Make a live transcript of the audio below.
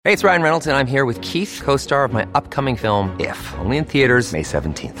Hey, it's Ryan Reynolds, and I'm here with Keith, co-star of my upcoming film, If, only in theaters May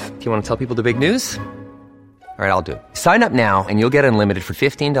 17th. Do you want to tell people the big news? All right, I'll do it. Sign up now and you'll get unlimited for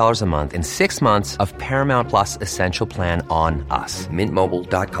 $15 a month and 6 months of Paramount Plus Essential Plan on us.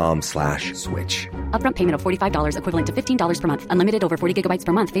 MintMobile.com/switch. Upfront payment of $45 equivalent to $15 per month. Unlimited over 40 gigabytes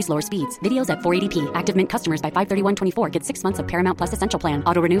per month. Face lower speeds. Videos at 480p. Active Mint customers by 531.24 get 6 months of Paramount Plus Essential Plan.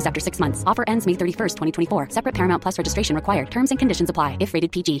 Auto renews after 6 months. Offer ends May 31st, 2024. Separate Paramount Plus registration required. Terms and conditions apply if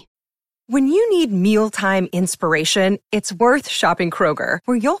rated PG. When you need mealtime inspiration, it's worth shopping Kroger,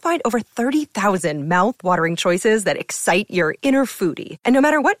 where you'll find over 30,000 mouth-watering choices that excite your inner foodie. And no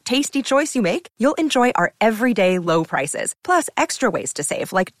matter what tasty choice you make, you'll enjoy our everyday low prices, plus extra ways to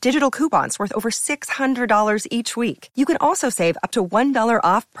save, like digital coupons worth over $600 each week. You can also save up to $1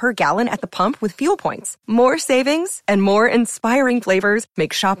 off per gallon at the pump with fuel points. More savings and more inspiring flavors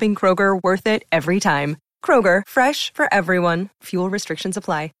make shopping Kroger worth it every time. Kroger, fresh for everyone. Fuel restrictions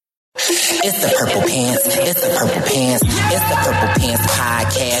apply. It's the Purple Pants. It's the Purple Pants. It's the Purple Pants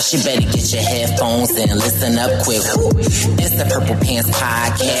podcast. You better get your headphones and listen up quick. It's the Purple Pants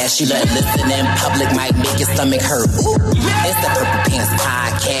podcast. You better listen in public, might make your stomach hurt. It's the Purple Pants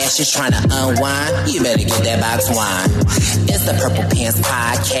podcast. You're trying to unwind, you better get that box wine. It's the Purple Pants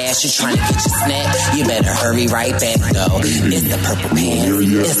podcast. You're trying to get your snack, you better hurry right back though. It's the Purple Pants.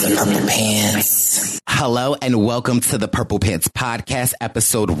 It's the Purple Pants. Hello and welcome to the Purple Pants Podcast,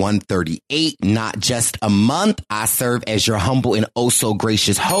 episode 138. Not just a month. I serve as your humble and oh so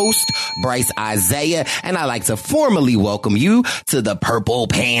gracious host, Bryce Isaiah, and I like to formally welcome you to the Purple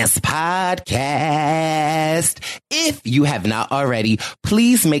Pants Podcast. If you have not already,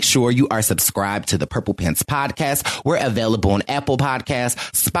 please make sure you are subscribed to the Purple Pants Podcast. We're available on Apple Podcasts,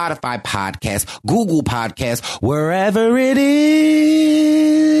 Spotify Podcasts, Google Podcasts, wherever it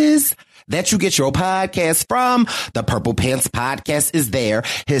is that you get your podcast from. The Purple Pants Podcast is there.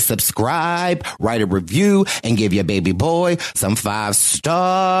 Hit subscribe, write a review, and give your baby boy some 5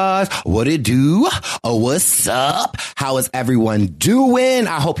 stars. What it do? Oh, what's up? How is everyone doing?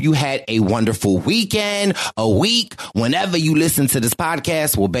 I hope you had a wonderful weekend, a week, whenever you listen to this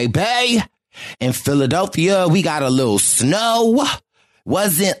podcast. Well, baby, in Philadelphia, we got a little snow.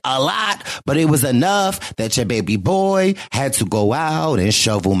 Wasn't a lot, but it was enough that your baby boy had to go out and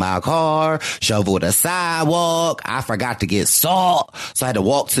shovel my car, shovel the sidewalk. I forgot to get salt, so I had to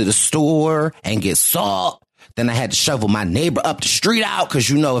walk to the store and get salt. Then I had to shovel my neighbor up the street out because,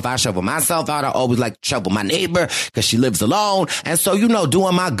 you know, if I shovel myself out, I always like to shovel my neighbor because she lives alone. And so, you know,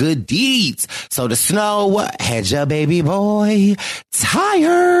 doing my good deeds. So the snow had your baby boy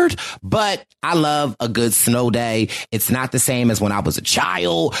tired, but I love a good snow day. It's not the same as when I was a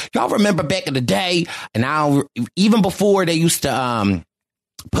child. Y'all remember back in the day, and even before they used to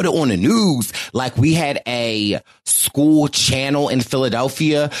put it on the news, like we had a school channel in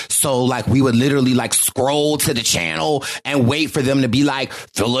Philadelphia. So like we would literally like scroll to the channel and wait for them to be like,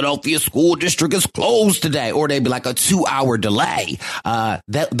 Philadelphia school district is closed today. Or they'd be like a 2-hour delay.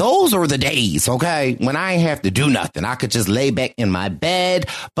 Those are the days, okay, when I ain't have to do nothing. I could just lay back in my bed,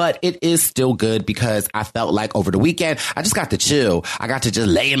 but it is still good because I felt like over the weekend, I just got to chill. I got to just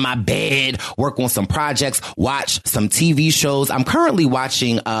lay in my bed, work on some projects, watch some TV shows. I'm currently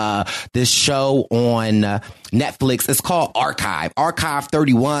watching this show on Netflix. It's called Archive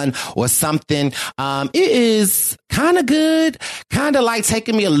 31 or something. It is kind of good, kind of like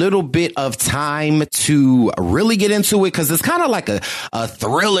taking me a little bit of time to really get into it because it's kind of like a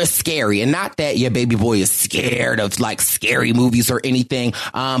thriller scary, and not that your baby boy is scared of like scary movies or anything.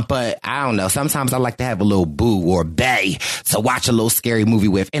 But I don't know. Sometimes I like to have a little boo or bae to watch a little scary movie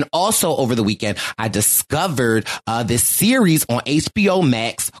with. And also over the weekend, I discovered this series on HBO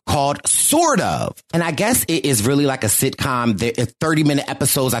Max called Sort of. And I guess it is really like a sitcom. There are 30-minute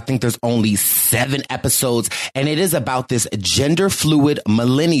episodes. I think there's only 7 episodes. And it is about this gender fluid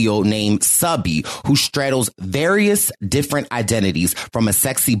millennial named Subby who straddles various different identities, from a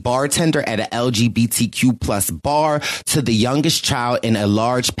sexy bartender at an LGBTQ plus bar to the youngest child in a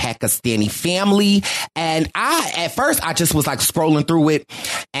large Pakistani family. And at first I just was like scrolling through it,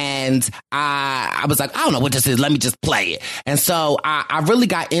 and I was like, I don't know what this is. Let me just play it. And so I really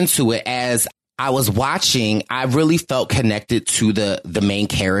got into it. As I was watching, I really felt connected to the main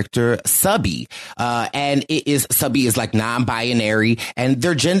character, Subby. And Subby is like non-binary, and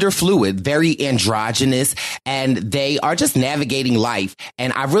they're gender fluid, very androgynous, and they are just navigating life.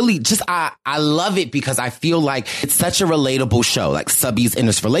 And I really I love it because I feel like it's such a relatable show. Like, Subby's in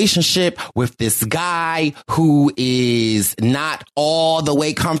this relationship with this guy who is not all the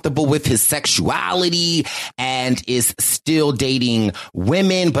way comfortable with his sexuality and is still dating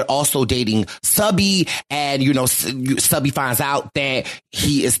women, but also dating Subby, and, Subby finds out that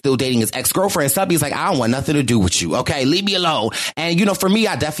he is still dating his ex-girlfriend. Subby's like, I don't want nothing to do with you. Okay, leave me alone. And, for me,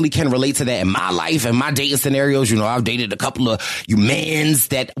 I definitely can relate to that in my life and my dating scenarios. I've dated a couple of men's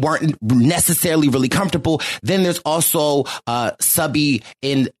that weren't necessarily really comfortable. Then there's also Subby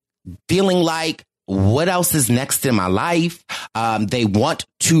in feeling like, what else is next in my life? They want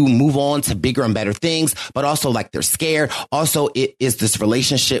to move on to bigger and better things, but also like they're scared. Also, it is this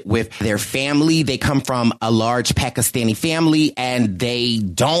relationship with their family. They come from a large Pakistani family and they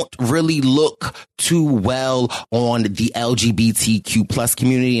don't really look too well on the LGBTQ plus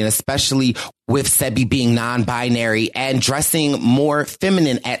community, and especially with Sebby being non-binary and dressing more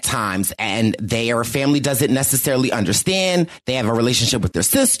feminine at times. And their family doesn't necessarily understand. They have a relationship with their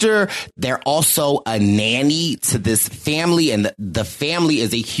sister. They're also a nanny to this family, and the family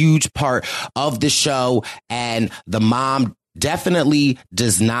is a huge part of the show. And the mom definitely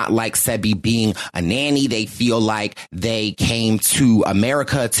does not like Sebby being a nanny. They feel like they came to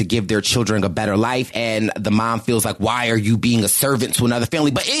America to give their children a better life. And the mom feels like, why are you being a servant to another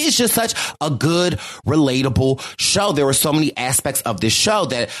family? But it's just such a good, relatable show. There were so many aspects of this show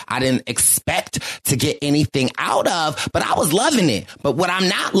that I didn't expect to get anything out of, but I was loving it. But what I'm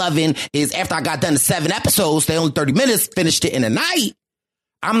not loving is after I got done the 7 episodes, they only 30 minutes, finished it in a night.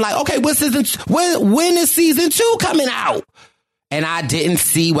 I'm like, okay, when is season 2 coming out? And I didn't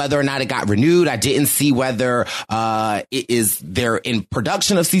see whether or not it got renewed. I didn't see whether they're in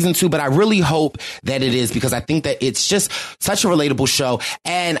production of season 2, but I really hope that it is, because I think that it's just such a relatable show.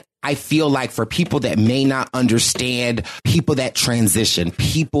 And I feel like for people that may not understand, people that transition,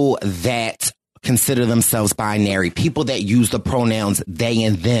 people that consider themselves binary, people that use the pronouns they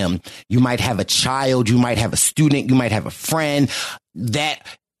and them, you might have a child, you might have a student, you might have a friend that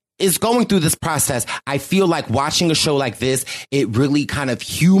is going through this process. I feel like watching a show like this, it really kind of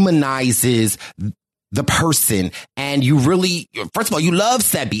humanizes the person. And you really, first of all, you love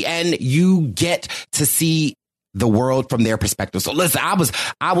Sebby and you get to see the world from their perspective. So listen,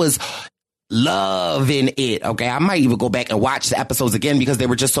 I was loving it. Okay. I might even go back and watch the episodes again because they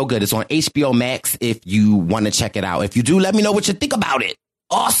were just so good. It's on HBO Max if you want to check it out. If you do, let me know what you think about it.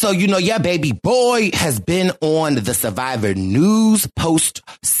 Also, your baby boy has been on the Survivor News post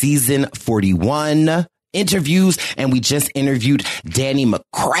season 41 interviews, and we just interviewed Danny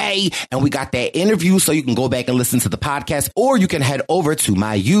McCray, and we got that interview, so you can go back and listen to the podcast, or you can head over to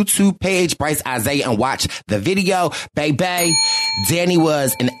my YouTube page, Bryce Isaiah, and watch the video. Baby, Danny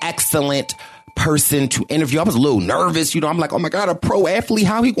was an excellent person to interview. I was a little nervous, I'm like, oh my God, a pro athlete,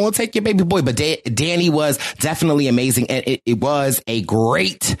 how he gonna take your baby boy? But Danny was definitely amazing, and it was a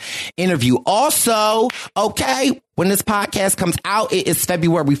great interview. Also, okay, when this podcast comes out, it is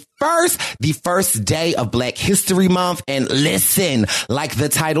February 1st, the first day of Black History Month. And listen, like the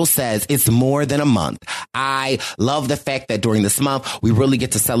title says, it's more than a month. I love the fact that during this month, we really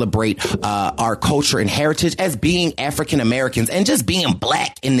get to celebrate our culture and heritage as being African Americans and just being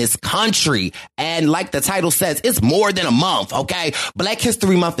Black in this country. And like the title says, it's more than a month, okay? Black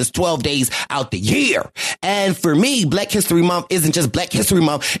History Month is 12 days out the year. And for me, Black History Month isn't just Black History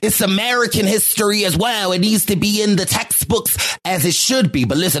Month, it's American history as well. It needs to be in the textbooks as it should be.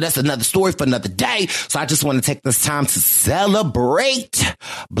 But listen, that's another story for another day. So I just want to take this time to celebrate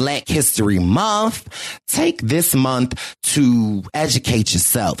Black History Month. Take this month to educate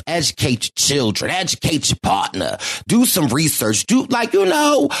yourself, educate your children, educate your partner, do some research,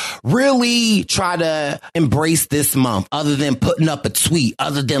 really try to embrace this month, other than putting up a tweet,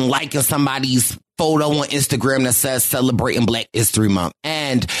 other than liking somebody's photo on Instagram that says celebrating Black History Month.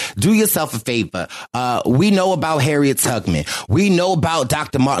 And do yourself a favor. We know about Harriet Tubman. We know about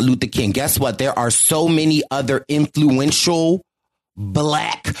Dr. Martin Luther King. Guess what? There are so many other influential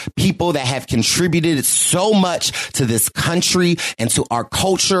Black people that have contributed so much to this country and to our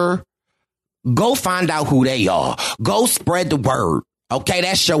culture. Go find out who they are. Go spread the word. Okay,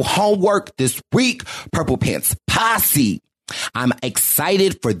 that's your homework this week. Purple Pants Posse. I'm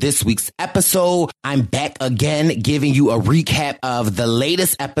excited for this week's episode. I'm back again giving you a recap of the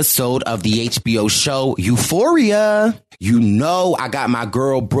latest episode of the HBO show Euphoria. I got my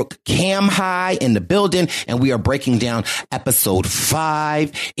girl Brooke Camhigh in the building, and we are breaking down episode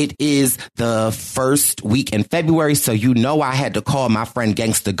 5. It is the first week in February, so I had to call my friend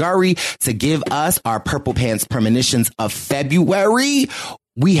Gangsta Gurry to give us our Purple Pants premonitions of February.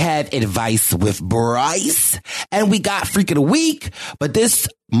 we have Advice with Bryce, and we got Freak of the Week. But this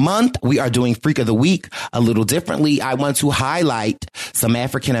month, we are doing Freak of the Week a little differently. I want to highlight some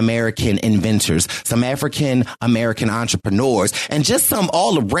African-American inventors, some African-American entrepreneurs, and just some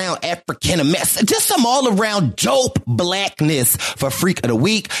all-around just some all-around dope blackness for Freak of the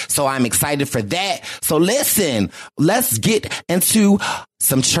Week. So I'm excited for that. So listen, let's get into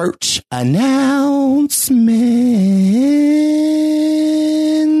some church announcements.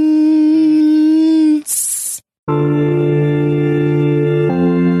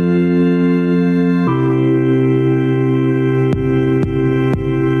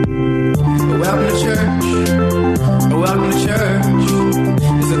 Welcome to church. Welcome to church.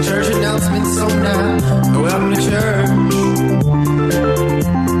 It's a church announcement, so now welcome to church.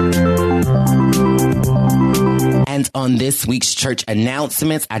 And on this week's church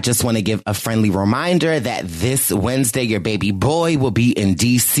announcements, I just want to give a friendly reminder that this Wednesday, your baby boy will be in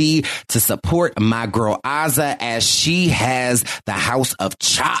D.C. to support my girl Aza as she has the House of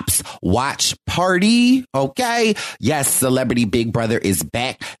Chops watch party. Okay. Yes, Celebrity Big Brother is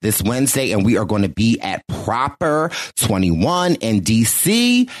back this Wednesday, and we are going to be at Proper 21 in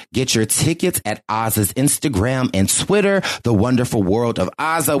D.C. Get your tickets at Aza's Instagram and Twitter, The Wonderful World of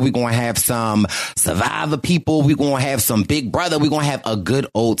Aza. We're going to have some Survivor people. We're going to have some Big Brother. We're going to have a good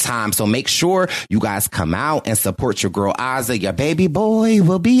old time. So make sure you guys come out and support your girl Aza. Your baby boy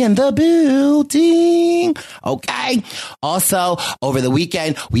will be in the building. Okay. Also, over the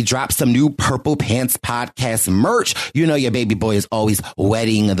weekend, we dropped some new Purple Pants podcast merch. You know, your baby boy is always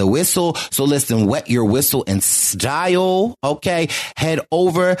wetting the whistle. So listen, wet your whistle in style. Okay. Head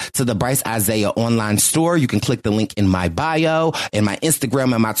over to the Bryce Isaiah online store. You can click the link in my bio, in my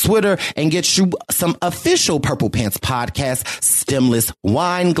Instagram and my Twitter, and get you some official Purple Pants podcast stemless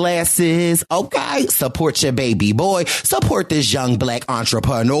wine glasses. Okay. Support your baby boy. Support this young black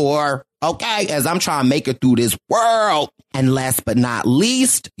entrepreneur. Okay, as I'm trying to make it through this world. And last but not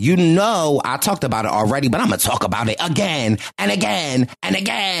least, you know, I talked about it already, but I'm going to talk about it again and again and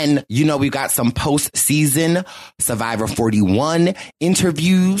again. You know, we've got some post-season Survivor 41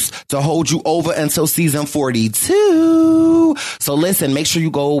 interviews to hold you over until season 42. So listen, make sure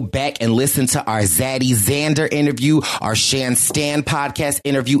you go back and listen to our Zaddy Xander interview, our Shan Stan podcast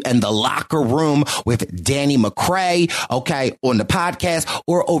interview, and The Locker Room with Danny McCray, okay, on the podcast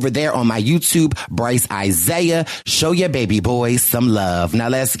or over there on my YouTube, Bryce Isaiah. Show your baby boy some love. Now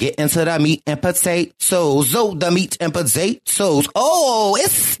let's get into the meat and potatoes. Oh, the meat and potatoes. Oh,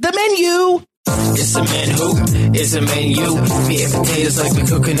 it's the menu. It's a menu, it's a menu. Meat and potatoes like we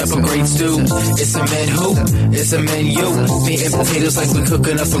cooking up a great stew. It's a menu, it's a menu. Meat and potatoes like we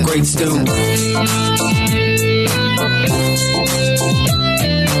cooking up a great stew.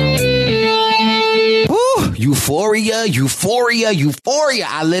 Euphoria.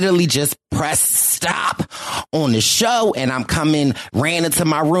 I literally just pressed stop on the show and ran into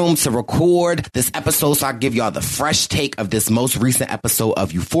my room to record this episode. So I'll give y'all the fresh take of this most recent episode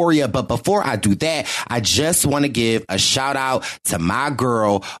of Euphoria. But before I do that, I just want to give a shout out to my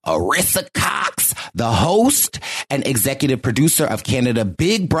girl, Arissa Cox, the host and executive producer of Canada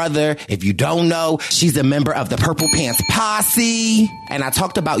Big Brother. If you don't know, she's a member of the Purple Pants Posse. And I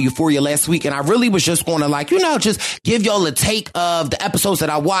talked about Euphoria last week, and I really was just going to just give y'all a take of the episodes that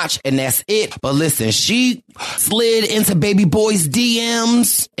I watched, and that's it. But listen, she slid into baby boy's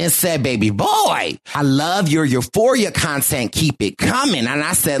DMs and said, baby boy, I love your Euphoria content. Keep it coming. And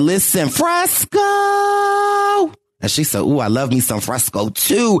I said, listen, Fresco. And she said, ooh, I love me some Fresco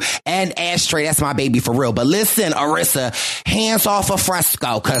too. And Ashtray, that's my baby for real. But listen, Arissa, hands off of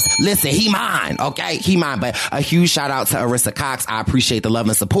Fresco, cause listen, he mine, okay? He mine. But a huge shout out to Arissa Cox. I appreciate the love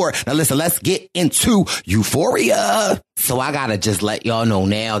and support. Now listen, let's get into Euphoria. So I gotta just let y'all know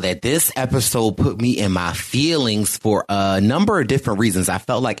now that this episode put me in my feelings for a number of different reasons. I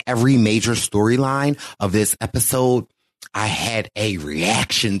felt like every major storyline of this episode, I had a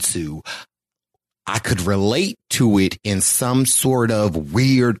reaction to. I could relate to it in some sort of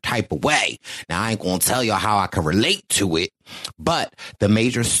weird type of way. Now, I ain't going to tell y'all how I can relate to it, but the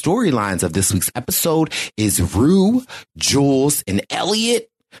major storylines of this week's episode is Rue, Jules, and Elliot.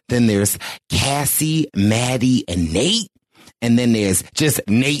 Then there's Cassie, Maddie, and Nate. And then there's just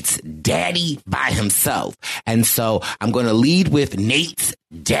Nate's daddy by himself. And so I'm going to lead with Nate's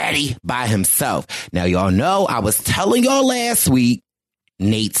daddy by himself. Now, y'all know I was telling y'all last week,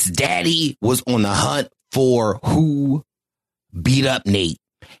 Nate's daddy was on the hunt for who beat up Nate.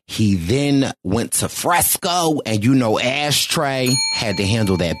 He then went to Fresco, and Ashtray had to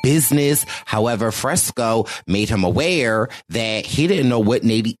handle that business. However, Fresco made him aware that he didn't know what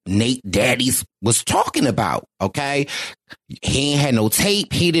Nate Daddies was talking about, okay? He ain't had no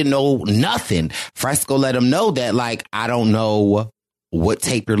tape. He didn't know nothing. Fresco let him know that, like, I don't know what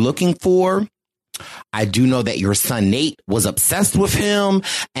tape you're looking for. I do know that your son Nate was obsessed with him,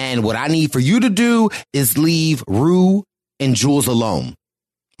 and what I need for you to do is leave Rue and Jules alone.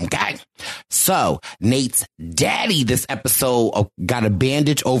 Okay, so Nate's daddy this episode got a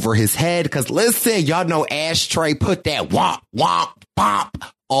bandage over his head because, listen, y'all know Ashtray put that womp, womp, bomp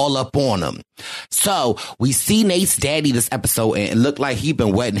all up on him. So we see Nate's daddy this episode, and it looked like he'd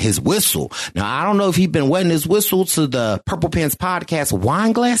been wetting his whistle. Now, I don't know if he'd been wetting his whistle to the Purple Pants Podcast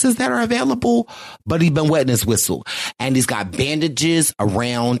wine glasses that are available, but he's been wetting his whistle, and he's got bandages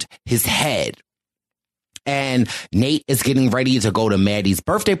around his head. And Nate is getting ready to go to Maddie's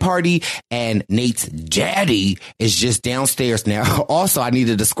birthday party, and Nate's daddy is just downstairs. Now, also, I need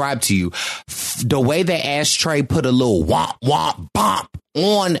to describe to you the way that Ashtray put a little womp, womp, bomp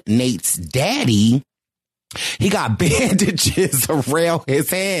on Nate's daddy. He got bandages around his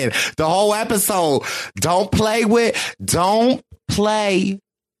head the whole episode. Don't play with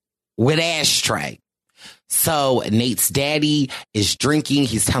Ashtray. So Nate's daddy is drinking.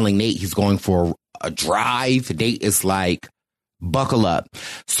 He's telling Nate he's going for a drive. Nate is like, buckle up.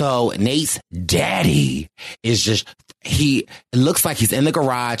 So Nate's daddy is it looks like he's in the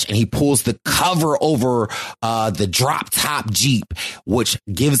garage, and he pulls the cover over the drop top Jeep, which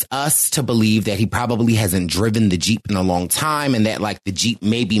gives us to believe that he probably hasn't driven the Jeep in a long time, and that like the Jeep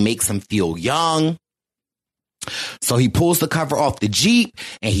maybe makes him feel young. So he pulls the cover off the Jeep,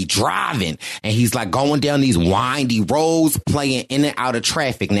 and he's driving, and he's like going down these windy roads, playing in and out of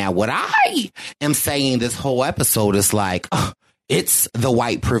traffic. Now, what I am saying this whole episode is like, it's the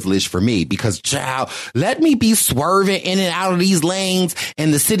white privilege for me, because, child, let me be swerving in and out of these lanes in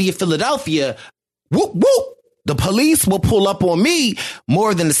the city of Philadelphia. Whoop, whoop. The police will pull up on me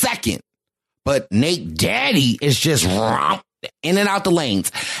more than a second. But Nate Daddy is just in and out the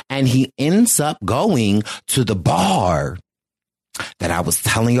lanes. And he ends up going to the bar that I was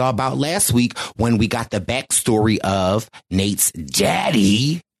telling y'all about last week when we got the backstory of Nate's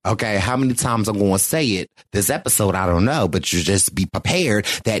daddy. Okay, how many times I'm going to say it this episode, I don't know, but you just be prepared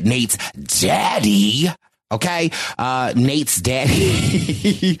that Nate's daddy, okay, Nate's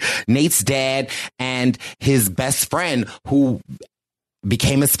dad and his best friend, who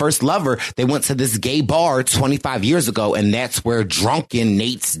became his first lover, they went to this gay bar 25 years ago, and that's where drunken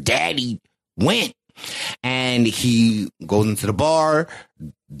Nate's daddy went. And he goes into the bar.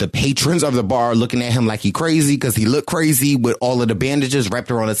 The patrons of the bar are looking at him like he crazy, because he looked crazy with all of the bandages wrapped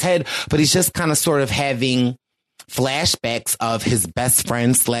around his head. But he's just kind of sort of having flashbacks of his best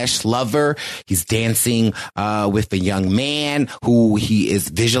friend / lover. He's dancing with a young man who he is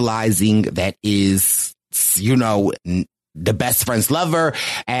visualizing that is, the best friend's lover.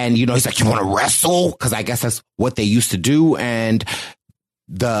 And, he's like, you want to wrestle? Because I guess that's what they used to do. And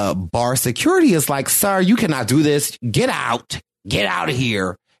the bar security is like, sir, you cannot do this. Get out. Get out of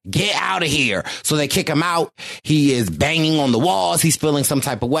here. Get out of here. So they kick him out. He is banging on the walls. He's feeling some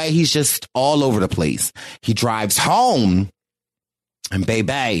type of way. He's just all over the place. He drives home. And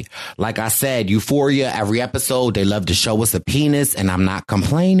baby, like I said, Euphoria, every episode, they love to show us a penis, and I'm not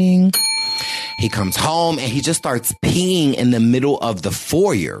complaining. He comes home and he just starts peeing in the middle of the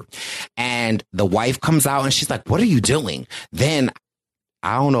foyer. And the wife comes out and she's like, what are you doing? Then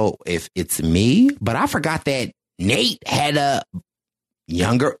I don't know if it's me, but I forgot that Nate had a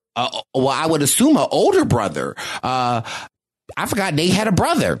younger, I would assume an older brother. I forgot Nate had a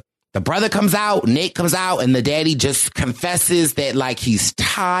brother. The brother comes out, Nate comes out, and the daddy just confesses that, like, he's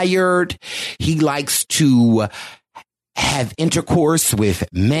tired. He likes to have intercourse with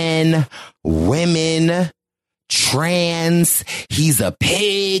men, women, trans. He's a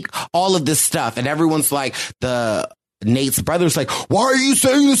pig, all of this stuff. And everyone's like, Nate's brother's like, why are you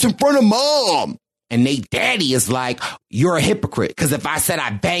saying this in front of mom? And Nate Daddy is like, you're a hypocrite. Because if I said I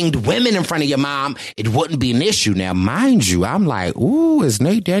banged women in front of your mom, it wouldn't be an issue. Now, mind you, I'm like, ooh, is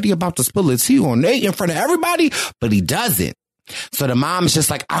Nate Daddy about to spill his tea on Nate in front of everybody? But he doesn't. So the mom's just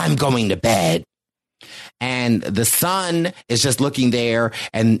like, I'm going to bed. And the son is just looking there.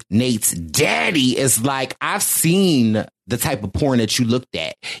 And Nate's daddy is like, I've seen the type of porn that you looked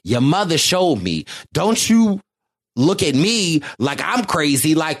at. Your mother showed me. Don't you look at me like I'm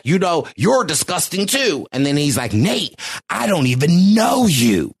crazy, like, you're disgusting too. And then he's like, Nate, I don't even know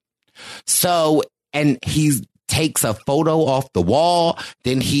you. So, and he takes a photo off the wall.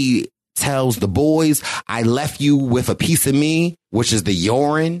 Then he tells the boys, I left you with a piece of me, which is the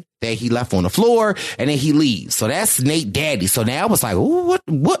urine that he left on the floor, and then he leaves. So that's Nate daddy. So now I was like, ooh,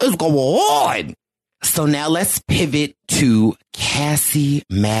 what is going on? So now let's pivot to Cassie,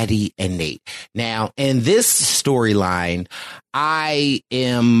 Maddie, and Nate. Now, in this storyline, I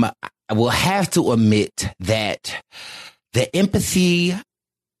will have to admit that the empathy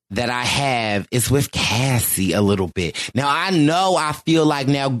that I have is with Cassie a little bit. Now, I feel like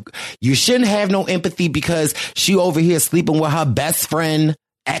now you shouldn't have no empathy because she over here sleeping with her best friend,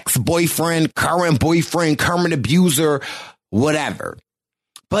 ex-boyfriend, current abuser, whatever.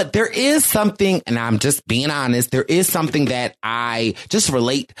 But there is something, and I'm just being honest, there is something that I just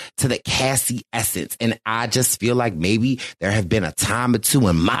relate to the Cassie essence. And I just feel like maybe there have been a time or two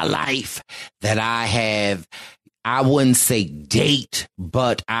in my life that I wouldn't say date,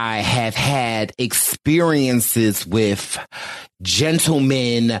 but I have had experiences with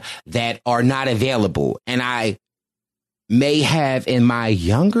gentlemen that are not available. And I may have in my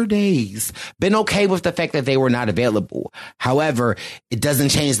younger days been okay with the fact that they were not available. However, it doesn't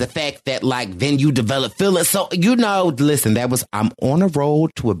change the fact that like then you develop feelings. So, listen, I'm on a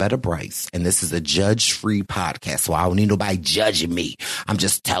road to a better Bryce, and this is a judge-free podcast. So I don't need nobody judging me. I'm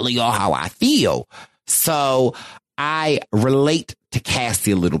just telling y'all how I feel. So I relate to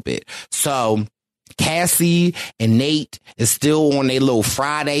Cassie a little bit. So Cassie and Nate is still on their little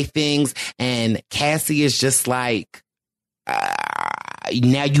Friday things, and Cassie is just like,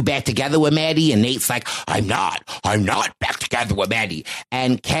 now you back together with Maddie, and Nate's like, I'm not back together with Maddie.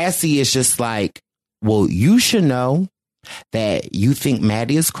 And Cassie is just like, well, you should know that you think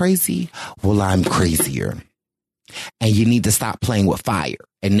Maddie is crazy. Well, I'm crazier. And you need to stop playing with fire.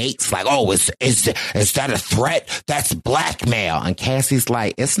 And Nate's like, oh, is that a threat? That's blackmail. And Cassie's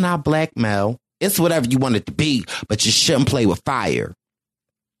like, it's not blackmail. It's whatever you want it to be, but you shouldn't play with fire.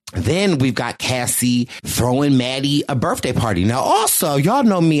 Then we've got Cassie throwing Maddie a birthday party. Now, also, y'all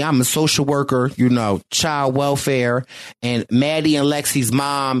know me. I'm a social worker, child welfare. And Maddie and Lexi's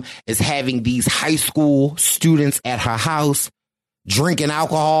mom is having these high school students at her house drinking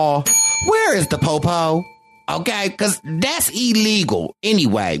alcohol. Where is the popo? Okay, because that's illegal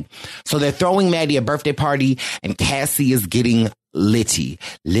anyway. So they're throwing Maddie a birthday party, and Cassie is getting litty.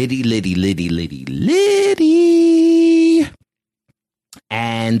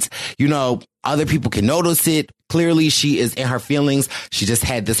 And, other people can notice it. Clearly, she is in her feelings. She just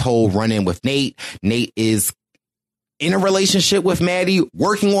had this whole run-in with Nate. Nate is in a relationship with Maddie,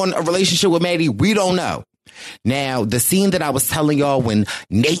 working on a relationship with Maddie. We don't know. Now, the scene that I was telling y'all when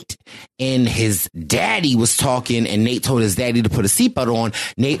Nate and his daddy was talking and Nate told his daddy to put a seatbelt on,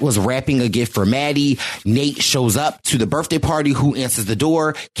 Nate was wrapping a gift for Maddie. Nate shows up to the birthday party. Who answers the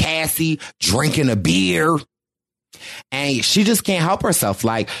door? Cassie, drinking a beer. And she just can't help herself.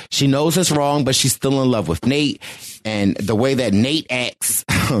 Like, she knows it's wrong, but she's still in love with Nate. And the way that Nate acts,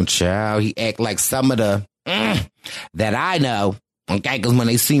 oh, child, he act like some of the that I know. Okay, because when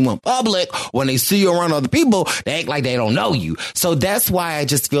they see you in public, when they see you around other people, they act like they don't know you. So that's why I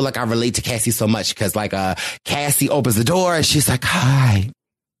just feel like I relate to Cassie so much. Because Cassie opens the door and she's like, hi.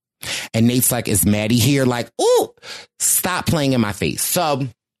 And Nate's like, is Maddie here? Like, ooh, stop playing in my face. So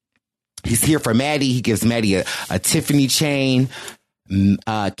he's here for Maddie. He gives Maddie a Tiffany chain.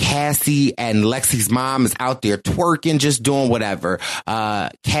 Cassie and Lexi's mom is out there twerking, just doing whatever.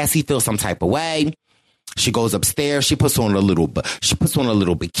 Cassie feels some type of way. She goes upstairs. She puts on a little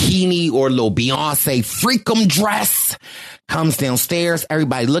bikini or a little Beyonce freakum dress. Comes downstairs.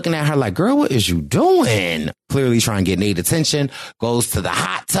 Everybody looking at her like, girl, what is you doing? Clearly trying to get Nate's attention. Goes to the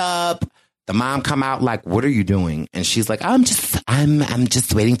hot tub. The mom come out like, what are you doing? And she's like, I'm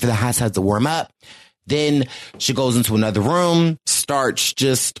just waiting for the hot tub to warm up. Then she goes into another room, starts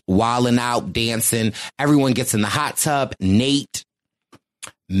just wilding out, dancing. Everyone gets in the hot tub. Nate,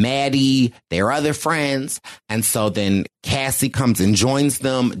 Maddie, their other friends. And so then Cassie comes and joins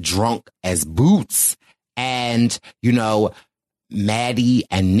them, drunk as boots. And, Maddie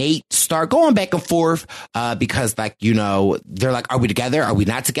and Nate start going back and forth because, they're like, are we together? Are we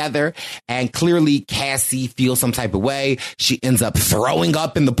not together? And clearly Cassie feels some type of way. She ends up throwing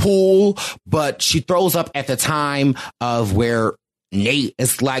up in the pool, but she throws up at the time of where Nate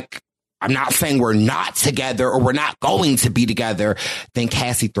is like, I'm not saying we're not together or we're not going to be together. Then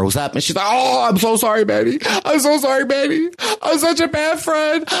Cassie throws up and she's like, oh, I'm so sorry, Maddie. I'm so sorry, Maddie. I'm such a bad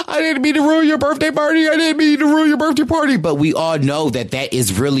friend. I didn't mean to ruin your birthday party. But we all know that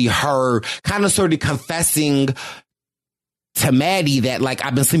is really her kind of sort of confessing to Maddie that, like,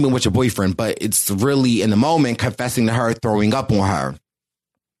 I've been sleeping with your boyfriend, but it's really in the moment confessing to her, throwing up on her.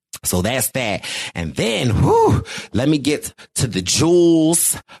 So that's that. And then, let me get to the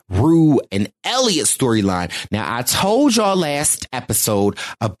Jules, Rue, and Elliot storyline. Now, I told y'all last episode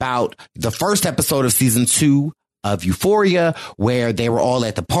about the first episode of season 2 of Euphoria, where they were all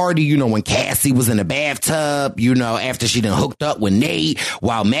at the party, you know, when Cassie was in the bathtub, you know, after she done hooked up with Nate,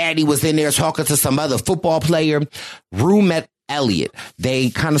 while Maddie was in there talking to some other football player. Rue met Elliot. They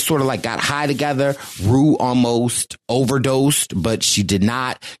kind of sort of like got high together. Rue almost overdosed, but she did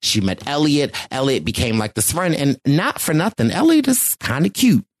not. She met Elliot. Elliot became like this friend, and not for nothing, Elliot is kind of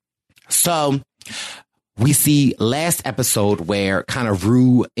cute. So we see last episode where kind of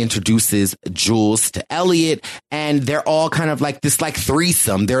Rue introduces Jules to Elliot, and they're all kind of like this like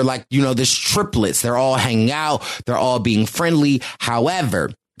threesome. They're like, you know, this triplets. They're all hanging out. They're all being friendly.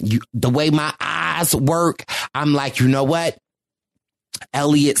 However, the way my eyes work, I'm like, you know what?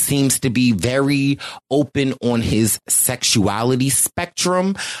 Elliot seems to be very open on his sexuality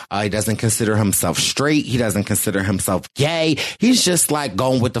spectrum. He doesn't consider himself straight. He doesn't consider himself gay. He's just like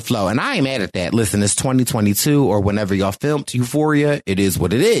going with the flow. And I ain't mad at that. Listen, it's 2022 or whenever y'all filmed Euphoria, it is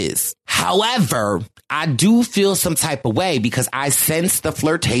what it is. However, I do feel some type of way because I sense the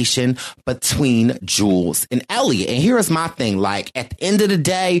flirtation between Jules and Elliot. And here's my thing. Like, at the end of the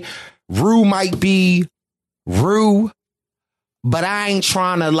day, Rue might be Rue, but I ain't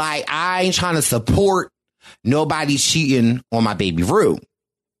trying to support nobody cheating on my baby Rue.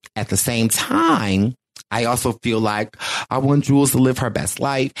 At the same time, I also feel like I want Jules to live her best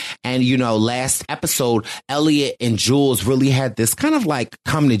life. And, you know, last episode, Elliot and Jules really had this kind of like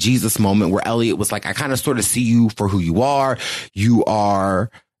come to Jesus moment where Elliot was like, I kind of sort of see you for who you are. You are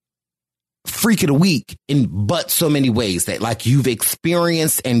freak of the week in but so many ways that like you've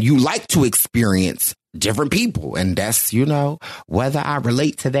experienced and you like to experience different people. And that's, you know, whether I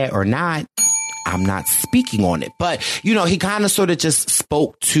relate to that or not, I'm not speaking on it. But, you know, he kind of sort of just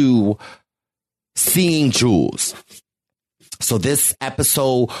spoke to seeing Jules. So this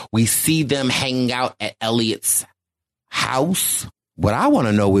episode, we see them hanging out at Elliot's house. What I want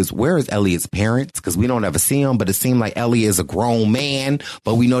to know is, where is Elliot's parents? Because we don't ever see him, but it seemed like Elliot is a grown man,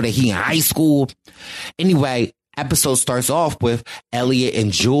 but we know that he in high school. Anyway, episode starts off with Elliot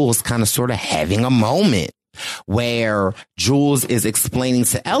and Jules kind of sort of having a moment where Jules is explaining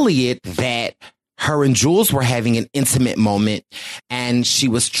to Elliot that her and Jules were having an intimate moment, and she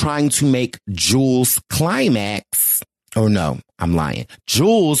was trying to make Jules climax. Oh, no, I'm lying.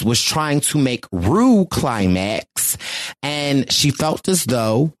 Jules was trying to make Rue climax, and she felt as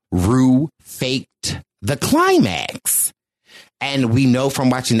though Rue faked the climax. And we know from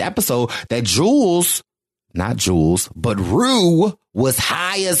watching the episode that not Jules, but Rue was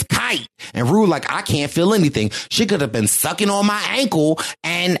high as kite. And Rue like, I can't feel anything. She could have been sucking on my ankle,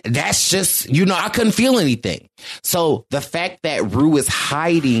 and that's just, you know, I couldn't feel anything. So the fact that Rue is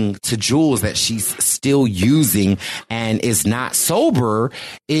hiding to Jules that she's still using and is not sober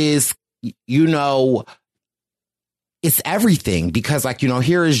is, you know, it's everything. Because, like, you know,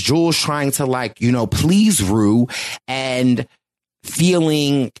 here is Jules trying to, like, you know, please Rue and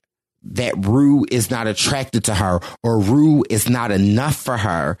feeling that Rue is not attracted to her, or Rue is not enough for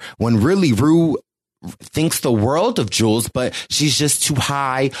her, when really Rue thinks the world of Jules, but she's just too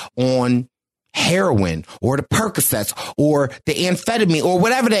high on heroin or the Percocets or the amphetamine or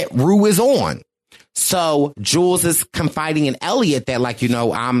whatever that Rue is on. So Jules is confiding in Elliot that, like, you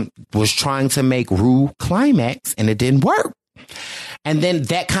know, I was trying to make Rue climax and it didn't work. And then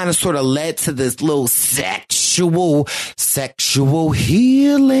that kind of sort of led to this little sexual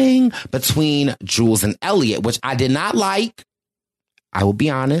healing between Jules and Elliot, which I did not like. I will be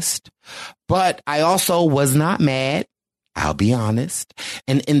honest. But I also was not mad. I'll be honest.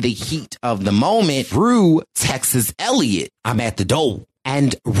 And in the heat of the moment, Rue texts Elliot, I'm at the door.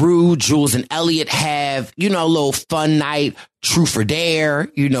 And Rue, Jules, and Elliot have, you know, a little fun night. Truth or dare.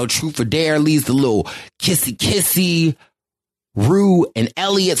 You know, truth or dare leads to a little kissy. Rue and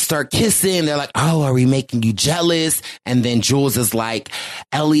Elliot start kissing. They're like, oh, are we making you jealous? And then Jules is like,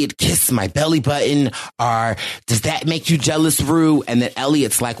 Elliot kissed my belly button. Or does that make you jealous, Rue? And then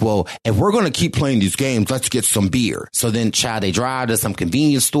Elliot's like, well, if we're going to keep playing these games, let's get some beer. So then, child, they drive to some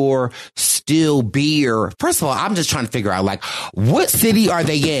convenience store, steal beer. First of all, I'm just trying to figure out, like, what city are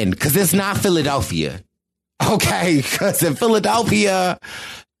they in? Because it's not Philadelphia. Okay, because in Philadelphia,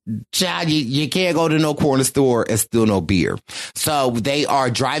 child, you can't go to no corner store and steal no beer. So they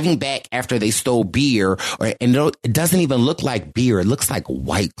are driving back after they stole beer, and it doesn't even look like beer. It looks like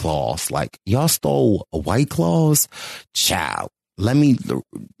White Claws. Like, y'all stole White Claws? Child. let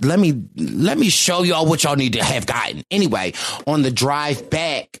me show y'all what y'all need to have gotten. Anyway, on the drive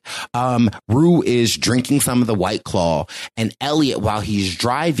back, Rue is drinking some of the White Claw, and Elliot, while he's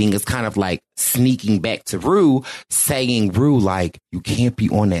driving, is kind of like sneaking back to Rue, saying, Rue, like, you can't be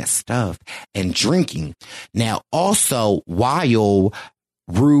on that stuff, and drinking. Now, also, while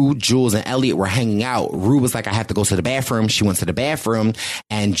Rue, Jules, and Elliot were hanging out, Rue was like, I have to go to the bathroom. She went to the bathroom,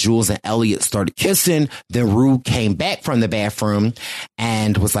 and Jules and Elliot started kissing. Then Rue came back from the bathroom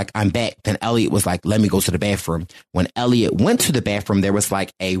and was like, I'm back. Then Elliot was like, let me go to the bathroom. When Elliot went to the bathroom, there was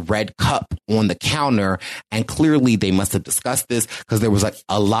like a red cup on the counter, and clearly they must have discussed this because there was like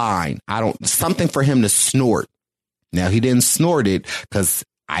a line. Something for him to snort. Now, he didn't snort it because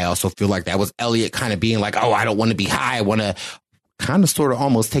I also feel like that was Elliot kind of being like, oh, I don't want to be high. I want to kind of sort of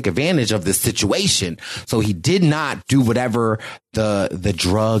almost take advantage of this situation. So he did not do whatever the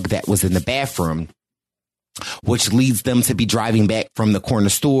drug that was in the bathroom, which leads them to be driving back from the corner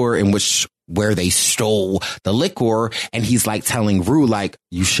store where they stole the liquor. And he's like telling Rue, like,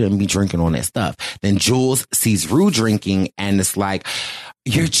 you shouldn't be drinking on that stuff. Then Jules sees Rue drinking and it's like,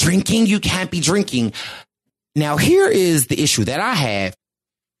 you're drinking? You can't be drinking. Now, here is the issue that I have.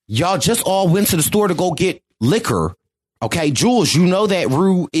 Y'all just all went to the store to go get liquor. Okay, Jules, you know that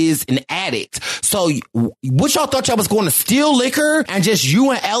Rue is an addict. So what y'all thought y'all was going to steal liquor and just you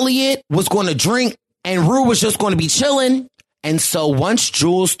and Elliot was going to drink and Rue was just going to be chilling? And so once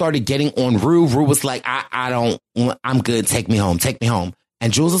Jules started getting on Rue was like, I'm good. Take me home.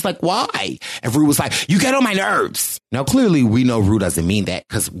 And Jules was like, why? And Rue was like, you get on my nerves. Now, clearly, we know Rue doesn't mean that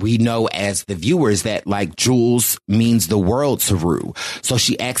because we know as the viewers that like Jules means the world to Rue. So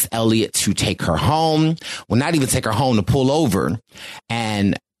she asks Elliot to take her home. Well, not even take her home, to pull over.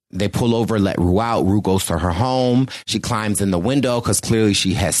 And they pull over, let Rue out. Rue goes to her home. She climbs in the window because clearly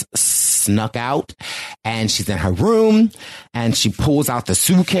she has snuck out, and she's in her room and she pulls out the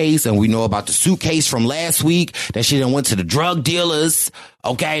suitcase. And we know about the suitcase from last week that she then went to the drug dealers.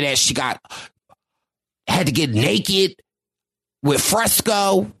 Okay. That she had to get naked with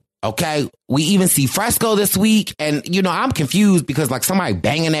Fresco. Okay. We even see Fresco this week. And, I'm confused because like somebody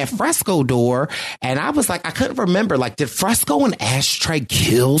banging that Fresco door. And I was like, I couldn't remember. Like, did Fresco and Ashtray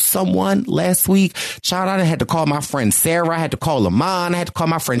kill someone last week? Child, I had to call my friend Sarah. I had to call Lamont. I had to call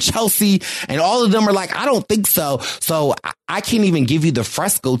my friend Chelsea. And all of them are like, I don't think so. So I can't even give you the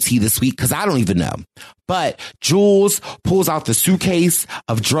Fresco tea this week because I don't even know. But Jules pulls out the suitcase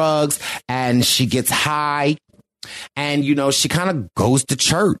of drugs and she gets high. And, she kind of goes to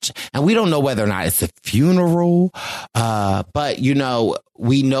church, and we don't know whether or not it's a funeral. But,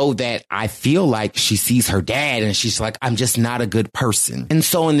 we know that I feel like she sees her dad and she's like, I'm just not a good person. And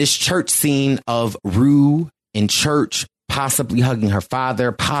so in this church scene of Rue in church, possibly hugging her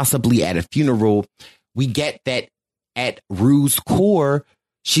father, possibly at a funeral, we get that at Rue's core,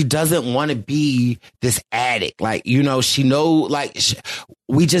 she doesn't want to be this addict. Like,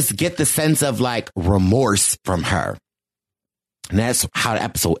 we just get the sense of like remorse from her. And that's how the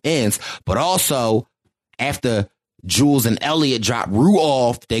episode ends. But also, after Jules and Elliot drop Rue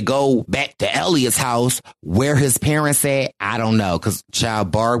off, they go back to Elliot's house. Where his parents at, I don't know. Because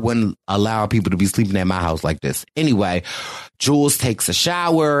Barb wouldn't allow people to be sleeping at my house like this. Anyway, Jules takes a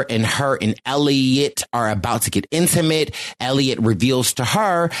shower and her and Elliot are about to get intimate. Elliot reveals to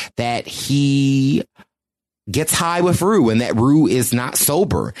her that he gets high with Rue and that Rue is not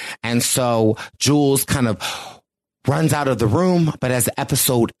sober. And so Jules kind of runs out of the room. But as the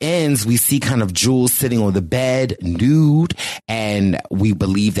episode ends, we see kind of Jules sitting on the bed, nude, and we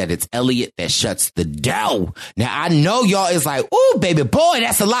believe that it's Elliot that shuts the door. Now, I know y'all is like, ooh, baby boy,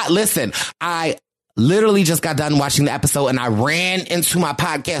 that's a lot. Listen, I literally just got done watching the episode and I ran into my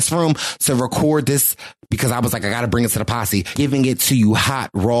podcast room to record this because I was like, I got to bring it to the posse, giving it to you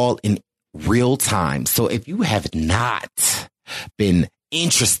hot, raw, in real time. So if you have not been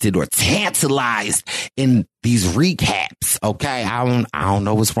interested or tantalized in these recaps, okay, I don't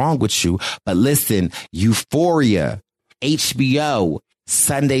know what's wrong with you, but listen, Euphoria, HBO,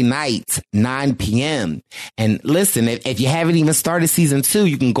 Sunday night, 9 p.m. And listen, if you haven't even started season 2,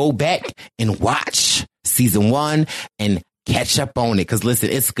 you can go back and watch season 1 and catch up on it. Cause listen,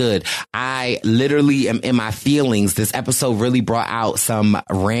 it's good. I literally am in my feelings. This episode really brought out some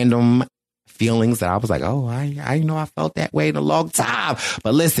random feelings that I was like, oh, I know I felt that way in a long time.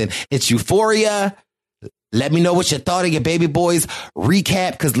 But listen, it's Euphoria. Let me know what you thought of your Baby Boys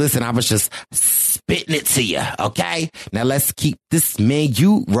recap. Cause listen, I was just spitting it to you. Okay. Now let's keep this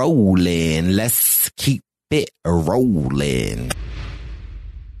menu rolling. Let's keep it rolling.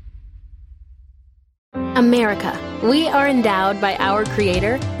 America, we are endowed by our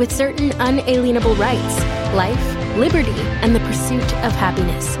Creator with certain unalienable rights: life, liberty, and the pursuit of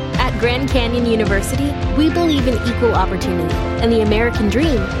happiness. At Grand Canyon University, we believe in equal opportunity, and the American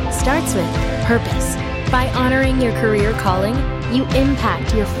dream starts with purpose. By honoring your career calling, you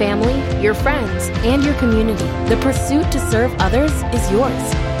impact your family, your friends, and your community. The pursuit to serve others is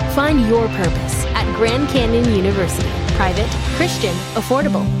yours. Find your purpose at Grand Canyon University. Private, Christian,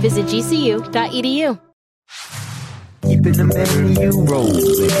 affordable. Visit gcu.edu. Keeping the menu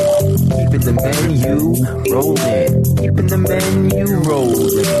rolling. Keeping the menu rolling. Keeping the menu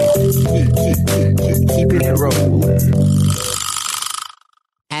rolling. Keeping it rolling.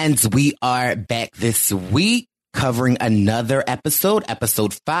 And we are back this week covering another episode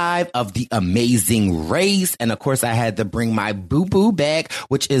 5 of The Amazing Race. And of course, I had to bring my boo-boo back,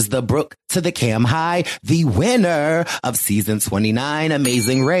 which is the Brooke to the Cam High, the winner of season 29,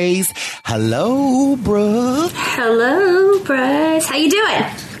 Amazing Race. Hello, Brooke. Hello, Bryce. How you doing?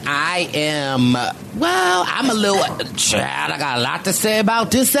 I am, well, I'm a little, Chad, I got a lot to say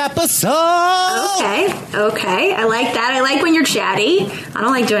about this episode. Okay. I like that. I like when you're chatty. I don't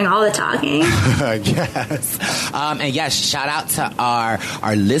like doing all the talking. Yes. And yes, shout out to our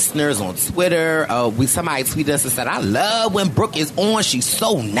listeners on Twitter. Somebody tweeted us and said, I love when Brooke is on. She's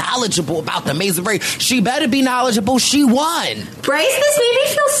so knowledgeable about The Amazing Race. She better be knowledgeable. She won. Bryce, this made me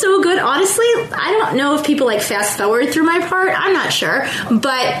feel so good. Honestly, I don't know if people like fast forward through my part. I'm not sure.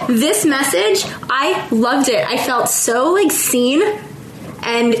 But this message, I loved it. I felt so like seen,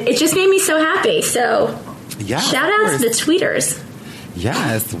 and it just made me so happy. So yeah, shout out to the tweeters.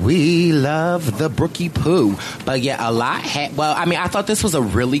 Yes, we love the Brookie Poo. But yeah, a lot. I thought this was a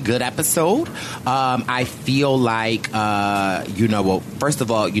really good episode. I feel like, first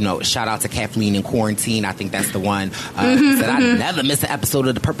of all, shout out to Kathleen in quarantine. I think that's the one. Said, I never miss an episode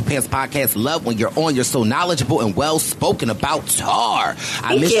of the Purple Pants Podcast. Love when you're on. You're so knowledgeable and well spoken about Tar.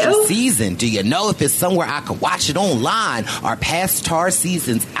 I missed your season. Do you know if it's somewhere I could watch it online? Are past Tar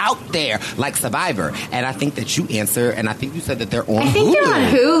seasons out there like Survivor? And I think that you answer, and I think you said that they're on Hulu. I think they're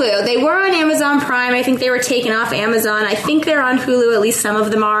on Hulu. They were on Amazon Prime. I think they were taken off Amazon. I think they're on Hulu. At least some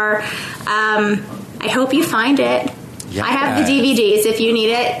of them are. I hope you find it. Yeah. I have the DVDs. If you need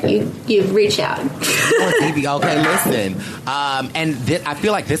it, you reach out. Okay, listen. I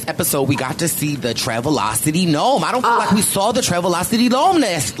feel like this episode we got to see the Travelocity Gnome. I don't feel like we saw the Travelocity Gnome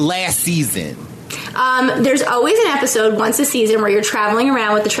last season. There's always an episode once a season where you're traveling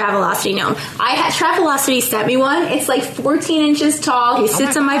around with the Travelocity Gnome. Travelocity sent me one. It's like 14 inches tall. He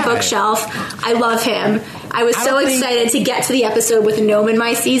sits on my bookshelf. I love him. I was so excited to get to the episode with a gnome in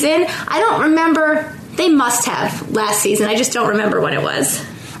my season. I don't remember. They must have last season. I just don't remember when it was.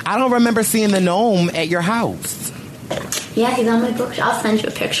 I don't remember seeing the gnome at your house. Yeah, he's on my bookshelf. I'll send you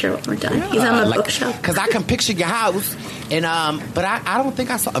a picture when we're done. Yeah, he's on my bookshelf. Because I can picture your house. And but I don't think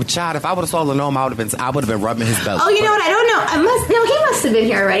I saw a child. If I would have saw the gnome, I would have been rubbing his belly. Oh, you know what? I don't know. He must have been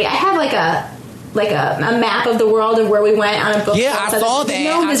here already. I have like a map of the world of where we went on a book. Yeah, I saw that. The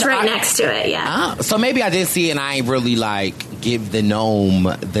gnome is right next to it. Yeah. So maybe I did see it, and I ain't really give the gnome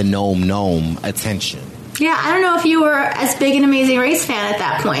attention. Yeah, I don't know if you were as big an Amazing Race fan at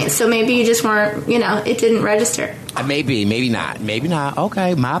that point, so maybe you just weren't. It didn't register. Maybe not.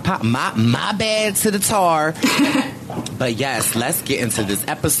 Okay, my bad to the Tar. But yes, let's get into this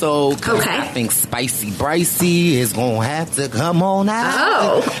episode. Okay. I think Spicy Brycey is gonna have to come on out.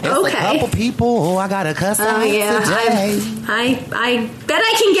 Oh, it's a couple people I gotta cuss out today. I bet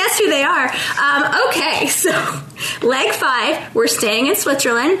I can guess who they are. Okay, so leg 5, we're staying in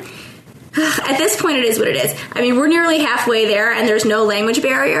Switzerland. At this point, it is what it is. I mean, we're nearly halfway there, and there's no language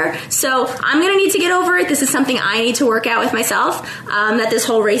barrier. So I'm going to need to get over it. This is something I need to work out with myself, that this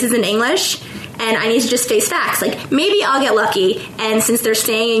whole race is in English, and I need to just face facts. Like, maybe I'll get lucky, and since they're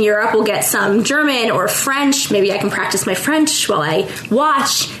staying in Europe, we'll get some German or French. Maybe I can practice my French while I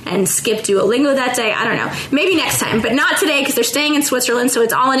watch and skip Duolingo that day. I don't know. Maybe next time, but not today because they're staying in Switzerland, so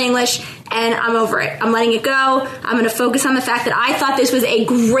it's all in English, and I'm over it. I'm letting it go. I'm going to focus on the fact that I thought this was a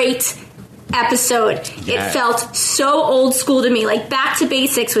great episode. Yes. It felt so old school to me, like back to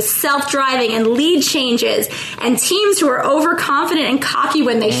basics with self-driving and lead changes and teams who are overconfident and cocky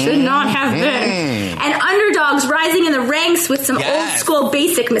when they should not have been, and underdogs rising in the ranks with some old school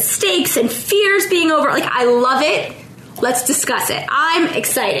basic mistakes and fears being over. Like, I love it. Let's discuss it. I'm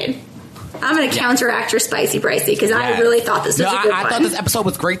excited. I'm going to counteract your Spicy Brycey because I really thought this was a good one. I thought this episode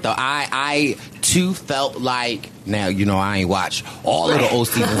was great, though. I too felt like, now, I ain't watched all of the old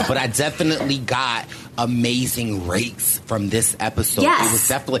seasons, but I definitely got Amazing Race from this episode. Yes. It was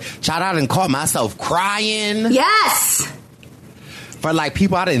definitely, shout out and caught myself crying. Yes. For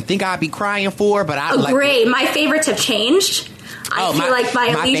people I didn't think I'd be crying for, but I agree. My favorites have changed. I feel like my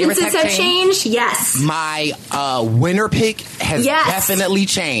allegiances have changed. Yes. My winner pick has definitely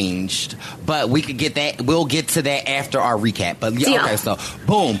changed, but we could get that. We'll get to that after our recap. But okay, so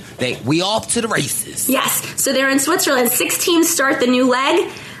boom, we off to the races. Yes. So they're in Switzerland. 16 start the new leg.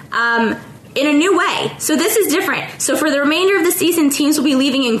 In a new way. So this is different. So for the remainder of the season, teams will be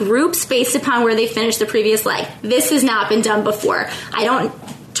leaving in groups based upon where they finished the previous leg. This has not been done before. I don't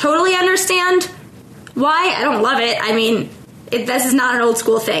totally understand why. I don't love it. I mean, this is not an old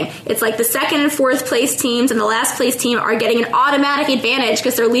school thing. It's like the second and fourth place teams and the last place team are getting an automatic advantage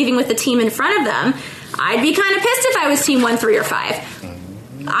because they're leaving with the team in front of them. I'd be kind of pissed if I was team 1, 3, or 5.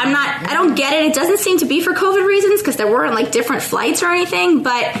 I don't get it. It doesn't seem to be for COVID reasons because there weren't like different flights or anything,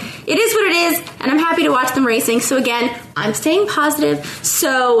 but it is what it is, and I'm happy to watch them racing. So again, I'm staying positive.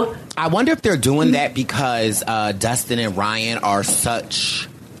 So I wonder if they're doing that because Dustin and Ryan are such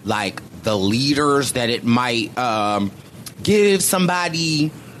like the leaders that it might give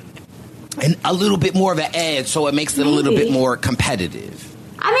somebody a little bit more of an edge, so it makes it a little bit more competitive.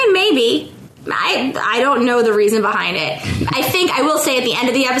 I mean, maybe. I don't know the reason behind it. I think I will say at the end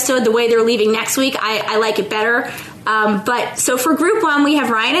of the episode, the way they're leaving next week, I like it better. But so for Group 1, we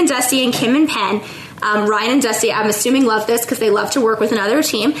have Ryan and Dusty and Kim and Penn. Ryan and Dusty, I'm assuming, love this because they love to work with another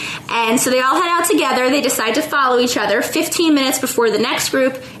team. And so they all head out together. They decide to follow each other 15 minutes before the next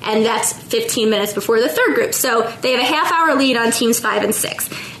group, and that's 15 minutes before the third group. So they have a half-hour lead on teams 5 and 6.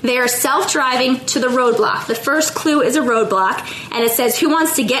 They are self-driving to the roadblock. The first clue is a roadblock, and it says, who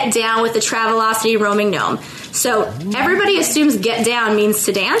wants to get down with the Travelocity roaming gnome? So everybody assumes get down means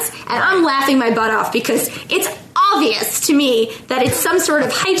to dance, and I'm laughing my butt off because it's obvious to me that it's some sort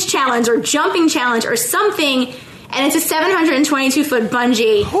of heights challenge or jumping challenge or something, and it's a 722-foot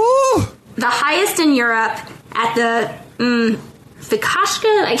bungee. Ooh. The highest in Europe at the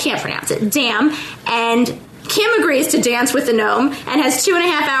Vikashka, I can't pronounce it, dam, and Kim agrees to dance with the gnome and has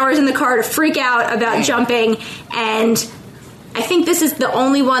 2.5 hours in the car to freak out about jumping, and I think this is the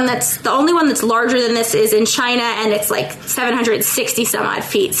only one that's larger than this is in China, and it's like 760 some odd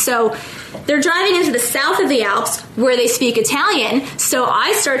feet. So they're driving into the south of the Alps where they speak Italian. So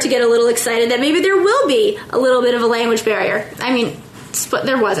I start to get a little excited that maybe there will be a little bit of a language barrier. I mean,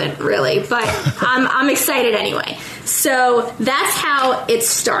 there wasn't really, but I'm excited anyway. So that's how it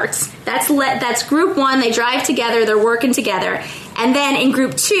starts. That's Group 1. They drive together. They're working together. And then in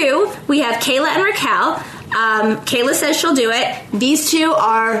Group 2, we have Kayla and Raquel. Kayla says she'll do it. These two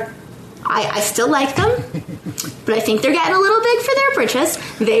are, I still like them, but I think they're getting a little big for their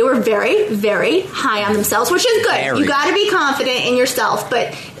britches. They were very, very high on themselves, which is good. You got to be confident in yourself,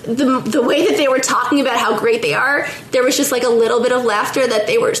 but the way that they were talking about how great they are, there was just like a little bit of laughter that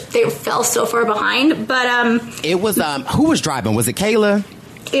they fell so far behind. But it was who was driving? Was it Kayla?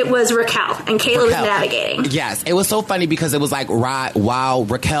 It was Raquel, and Kayla was navigating. Yes, it was so funny because it was like while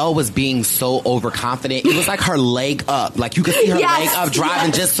Raquel was being so overconfident, it was like her leg up. Like you could see her leg up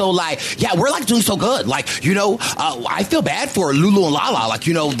driving just so like, yeah, we're like doing so good. Like, you know, I feel bad for Lulu and Lala. Like,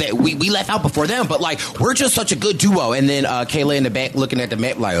 you know, that we left out before them, but like we're just such a good duo. And then Kayla in the back looking at the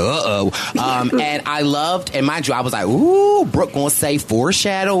map like, and I loved, and mind you, I was like, ooh, Brooke gonna say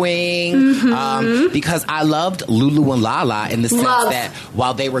foreshadowing. Because I loved Lulu and Lala in the sense that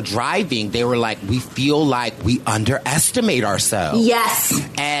while they were driving, they were like, we feel like we underestimate ourselves. Yes.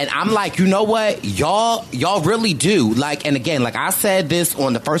 And I'm like, you know what? Y'all really do. Like, and again, like I said this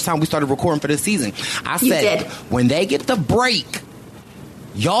on the first time we started recording for this season. I said, when they get the break,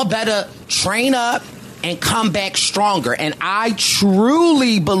 y'all better train up and come back stronger. And I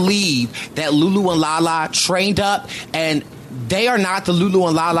truly believe that Lulu and Lala trained up, and they are not the Lulu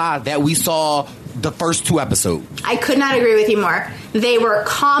and Lala that we saw the first 2 episodes. I could not agree with you more. They were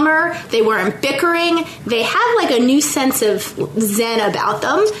calmer. They weren't bickering. They have like a new sense of zen about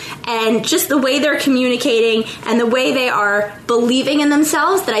them, and just the way they're communicating and the way they are believing in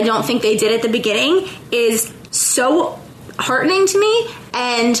themselves that I don't think they did at the beginning is so heartening to me.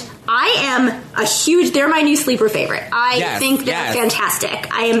 And I am they're my new sleeper favorite. I think they're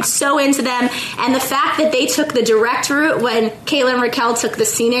fantastic. I am so into them. And the fact that they took the direct route when Kayla and Raquel took the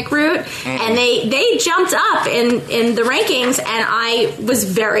scenic route, and they jumped up in the rankings, and I was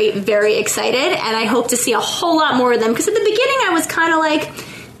very, very excited, and I hope to see a whole lot more of them, because at the beginning I was kind of like,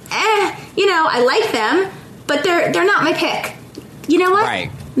 you know, I like them, but they're not my pick. You know what?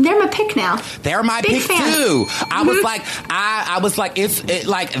 Right. They're my pick now. They're my pick too. I was like, it's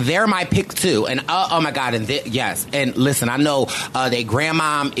like they're my pick too. And oh my God, and yes. And listen, I know their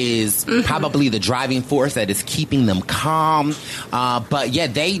grandmom is probably the driving force that is keeping them calm. But yeah,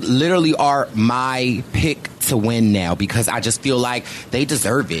 they literally are my pick to win now because I just feel like they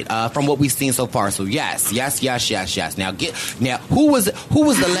deserve it from what we've seen so far. So yes. Now who was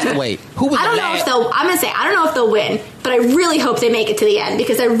the wait? Who was? I don't know if they'll. I'm gonna say I don't know if they'll win, but I really hope they make it to the end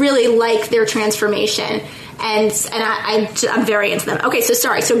because I really like their transformation and I'm very into them. Okay,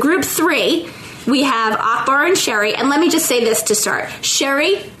 so group 3, we have Akbar and Sherry, and let me just say this to start.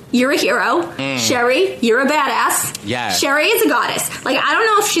 Sherry, you're a hero. Sherry, you're a badass. Yeah. Sherry is a goddess. Like, I don't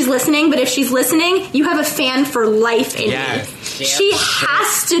know if she's listening, but if she's listening, you have a fan for life in me. She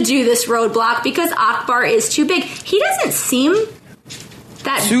has to do this roadblock because Akbar is too big. He doesn't seem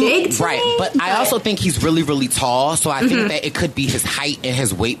that big to me, but I also think he's really, really tall, so I think that it could be his height and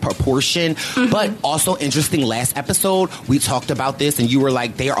his weight proportion. But also interesting, last episode we talked about this and you were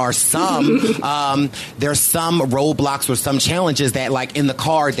like, there are some there's some roadblocks or some challenges that like in the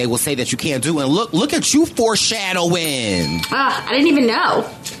card they will say that you can't do, and look at you foreshadowing. I didn't even know.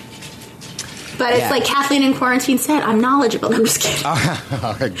 But it's like Kathleen in Quarantine said, I'm knowledgeable. I'm just kidding. Girl.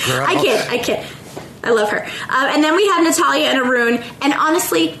 I kid. I love her. And then we have Natalia and Arun. And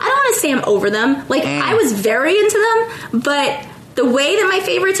honestly, I don't want to say I'm over them. Like, I was very into them. But the way that my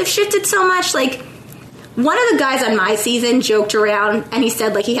favorites have shifted so much, like, one of the guys on my season joked around and he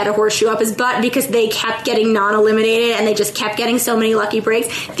said, like, he had a horseshoe up his butt because they kept getting non-eliminated and they just kept getting so many lucky breaks.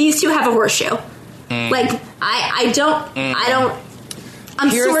 These two have a horseshoe. Like,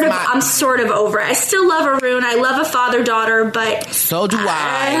 I'm sort of over it. I still love Arun. I love a father-daughter, but so do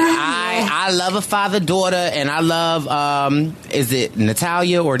I love a father-daughter, and I love is it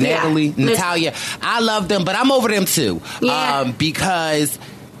Natalia or Natalie? Natalia. I love them, but I'm over them too. Because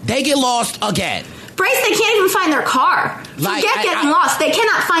they get lost again. Bryce, they can't even find their car. Forget getting lost. They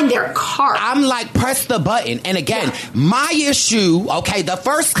cannot find their car. I'm like, press the button. And again, my issue, okay, the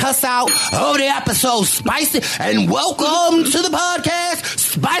first cuss out of the episode, Spicy, and welcome to the podcast,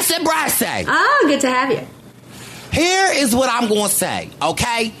 Spicy Bryce. Oh, good to have you. Here is what I'm going to say,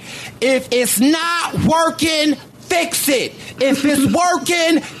 okay? If it's not working, fix it. If it's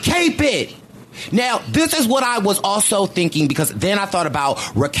working, keep it. Now, this is what I was also thinking, because then I thought about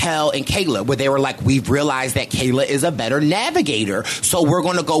Raquel and Kayla, where they were like, we've realized that Kayla is a better navigator, so we're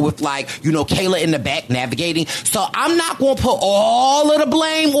going to go with, like, you know, Kayla in the back navigating. So I'm not going to put all of the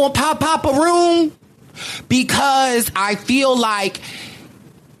blame on Papa Room, because I feel like,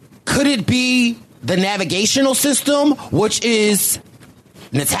 could it be the navigational system, which is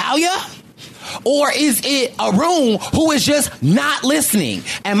Natalia? Or is it Arun who is just not listening?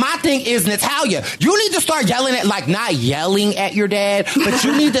 And my thing is, Natalia, you need to start yelling at, like, not yelling at your dad, but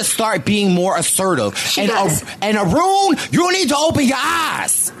you need to start being more assertive. And Arun, you need to open your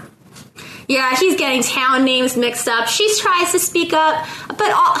eyes. Yeah, he's getting town names mixed up. She tries to speak up, but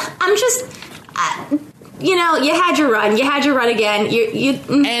I'm just... you know, you had your run. You had your run again.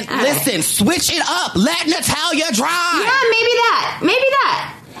 And listen, switch it up. Let Natalia drive. Yeah, maybe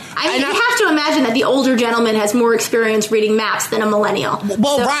that. I mean, you have to imagine that the older gentleman has more experience reading maps than a millennial.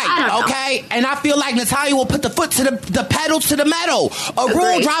 Well, so, right, okay? And I feel like Natalia will put the foot to the pedal to the metal.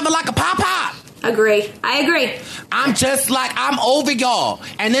 Arun driving like a pop-pop. I agree. I'm just like, I'm over y'all.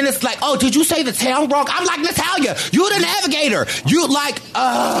 And then it's like, oh, did you say the town wrong? I'm like, Natalia, you the navigator. You like,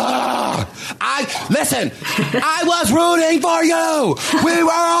 I was rooting for you. We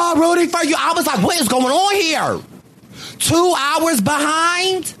were all rooting for you. I was like, what is going on here? 2 hours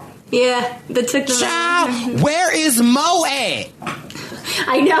behind? Yeah, that took them. Child, where is Mo at?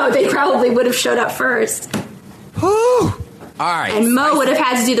 I know, they probably would have showed up first. Whew. All right. And Mo would have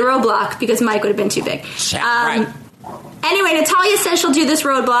had to do the roadblock because Mike would have been too big. Right. Anyway, Natalia says she'll do this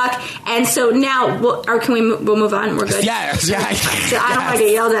roadblock, and so now, we'll move on. We're good. Yes. So I don't want to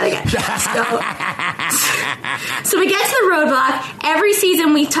get yelled at again. So we get to the roadblock. Every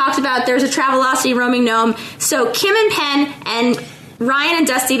season we talked about there's a Travelocity roaming gnome. So Kim and Penn and Ryan and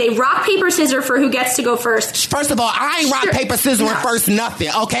Dusty, they rock, paper, scissors for who gets to go first. First of all, I ain't rock, paper, scissors first nothing.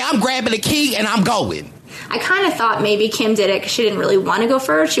 Okay, I'm grabbing the key and I'm going. I kind of thought maybe Kim did it because she didn't really want to go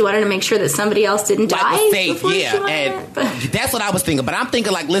first. She wanted to make sure that somebody else didn't die. That's what I was thinking. But I'm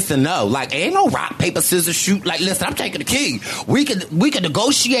thinking, like, listen, no, like, ain't no rock, paper, scissors, shoot. Like, listen, I'm taking the key. We could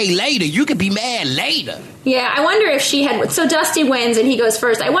negotiate later. You could be mad later. Yeah, I wonder if she had. So Dusty wins and he goes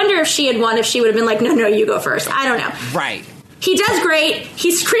first. I wonder if she had won, if she would have been like, no, you go first. I don't know. Right. He does great.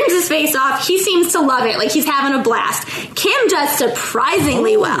 He screams his face off. He seems to love it. Like, he's having a blast. Kim does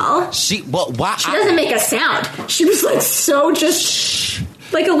surprisingly well. She doesn't make a sound. She was like so just...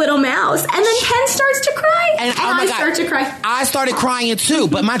 like a little mouse. And then Penn starts to cry. And I start to cry. I started crying too.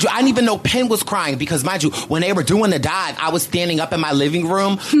 But mind you, I didn't even know Penn was crying because, mind you, when they were doing the dive, I was standing up in my living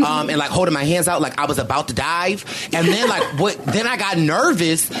room and like holding my hands out like I was about to dive. And then then I got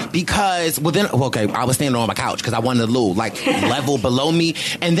nervous because, I was standing on my couch because I wanted a little like level below me.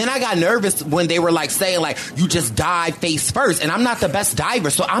 And then I got nervous when they were like saying like, you just dive face first. And I'm not the best diver.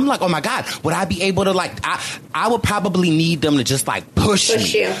 So I'm like, oh my God, would I be able to like, I would probably need them to just like push me.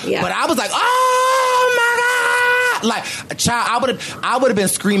 You, yeah. But I was like, oh my God. Like, child, I would have been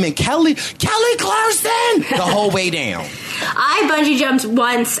screaming, Kelly Clarkson the whole way down. I bungee jumped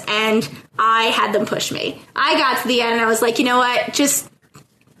once and I had them push me. I got to the end and I was like, you know what? Just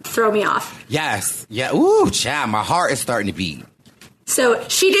throw me off. Yes. Yeah. Ooh, child, my heart is starting to beat. So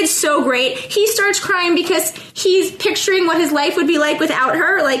she did so great. He starts crying because he's picturing what his life would be like without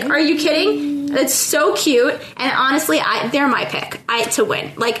her. Like, are you kidding? It's so cute. And honestly, they're my pick to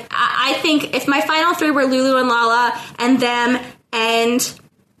win. Like, I think if my final three were Lulu and Lala and them and,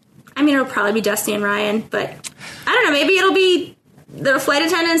 I mean, it'll probably be Dusty and Ryan, but I don't know. Maybe it'll be the flight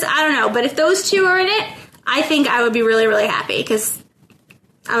attendants. I don't know. But if those two are in it, I think I would be really, really happy because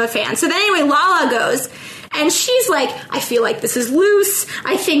I'm a fan. So then anyway, Lala goes. And she's like, I feel like this is loose.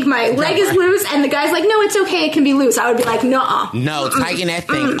 I think my leg is loose. And the guy's like, no, it's okay. It can be loose. I would be like, nuh-uh. No, tighten that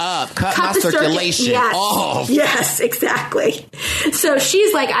thing up. Cut my circulation off. Yes, exactly. So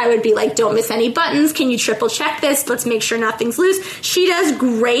she's like, I would be like, don't miss any buttons. Can you triple check this? Let's make sure nothing's loose. She does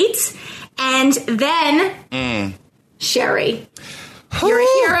great. And then Sherry. You're a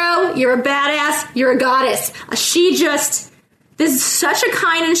hero. You're a badass. You're a goddess. This is such a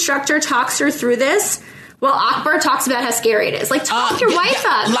kind instructor, talks her through this. Well, Akbar talks about how scary it is. Like, talk your wife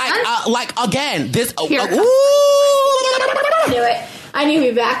up. Like again, this. I knew it. I knew he'd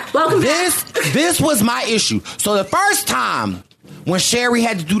be back. Welcome back. This was my issue. So the first time when Sherry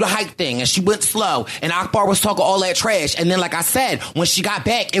had to do the hike thing and she went slow and Akbar was talking all that trash, and then like I said, when she got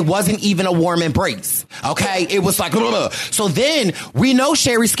back, it wasn't even a warm embrace. Okay, it was like, blah. So then we know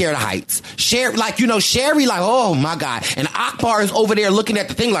Sherry's scared of heights. Sherry, like, oh my God, and Akbar is over there looking at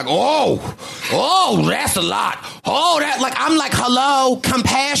the thing like, oh, that's a lot. Oh, that, like, I'm like, hello,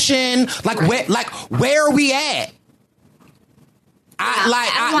 compassion. Like, where are we at?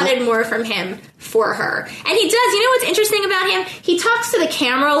 I wanted more from him for her. And he does. You know what's interesting about him? He talks to the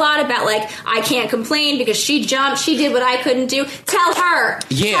camera a lot about, like, I can't complain because she jumped. She did what I couldn't do. Tell her.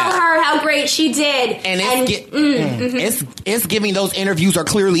 Yeah. Tell her how great she did. And it's giving those interviews are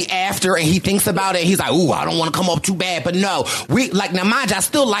clearly after, and he thinks about it. He's like, ooh, I don't want to come up too bad. But no. Now, mind you, I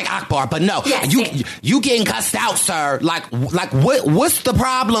still like Akbar, but no. Yes, you getting cussed out, sir. Like what's the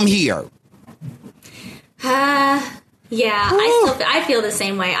problem here? Yeah, I feel the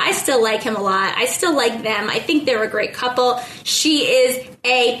same way. I still like him a lot. I still like them. I think they're a great couple. She is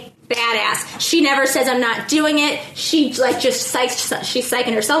a badass. She never says I'm not doing it. She she's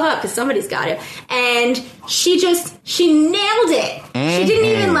psyching herself up because somebody's got to. And she nailed it. She didn't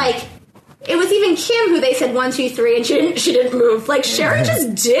even it was even Kim who they said 1, 2, 3, and she didn't move. Like, Sherry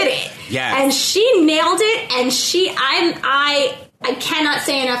just did it. Yeah. And she nailed it. And I cannot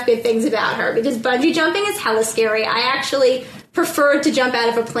say enough good things about her because bungee jumping is hella scary. I actually prefer to jump out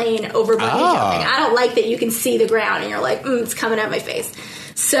of a plane over bungee jumping. I don't like that you can see the ground and you're like, it's coming at my face.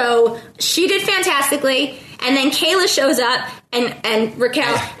 So she did fantastically. And then Kayla shows up and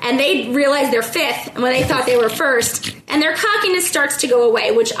Raquel, and they realize they're fifth when they thought they were first. And their cockiness starts to go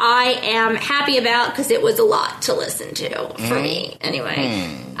away, which I am happy about because it was a lot to listen to for me anyway.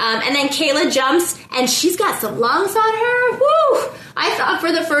 And then Kayla jumps, and she's got some lungs on her. Woo! I thought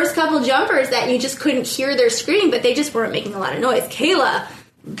for the first couple jumpers that you just couldn't hear their screaming, but they just weren't making a lot of noise. Kayla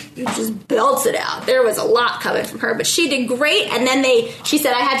just belts it out. There was a lot coming from her, but she did great. And then she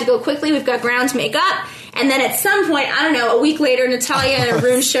said, I had to go quickly. We've got ground to make up. And then at some point, I don't know, a week later, Natalia and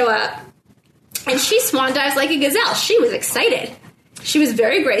Arun show up, and she swan dives like a gazelle. She was excited. She was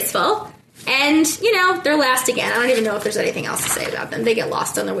very graceful. And, they're last again. I don't even know if there's anything else to say about them. They get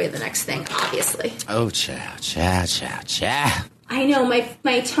lost on their way to the next thing, obviously. Oh, cha. I know,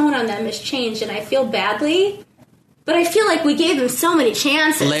 my tone on them has changed, and I feel badly. But I feel like we gave them so many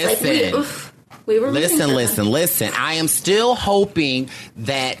chances. Listen. We were Listen. I am still hoping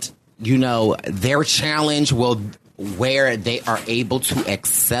that, their challenge where they are able to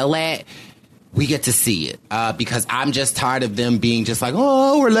excel at, we get to see it. Because I'm just tired of them being just like,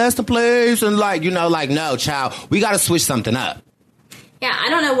 oh, we're last in place. And no, child, we got to switch something up. Yeah,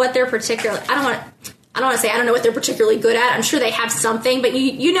 I don't know what they're particularly, I don't want to say I don't know what they're particularly good at. I'm sure they have something, but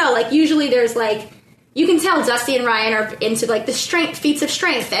usually there's you can tell Dusty and Ryan are into like the feats of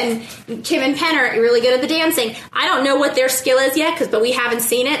strength, and Kim and Penn are really good at the dancing. I don't know what their skill is yet, but we haven't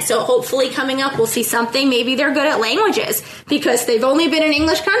seen it. So hopefully coming up we'll see something. Maybe they're good at languages because they've only been in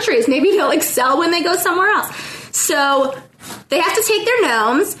English countries. Maybe they'll excel when they go somewhere else. So they have to take their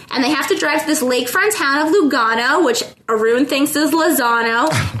gnomes, and they have to drive to this lakefront town of Lugano, which Arun thinks is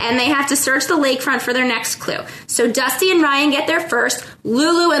Lozano, and they have to search the lakefront for their next clue. So Dusty and Ryan get there first.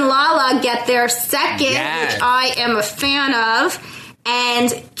 Lulu and Lala get there second, which I am a fan of. And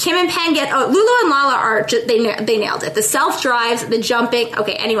Kim and Penn Lulu and Lala are, they nailed it. The self-drives, the jumping.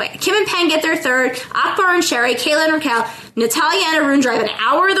 Okay, anyway, Kim and Penn get their third. Akbar and Sherry, Kayla and Raquel, Natalia and Arun drive an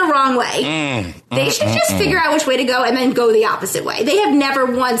hour the wrong way. They should just figure out which way to go and then go the opposite way. They have never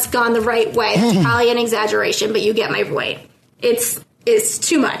once gone the right way. It's probably an exaggeration, but you get my point. It's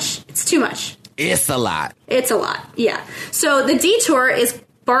too much. It's too much. It's a lot. It's a lot, yeah. So the detour is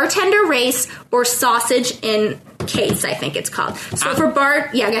bartender race or sausage in case, I think it's called. So for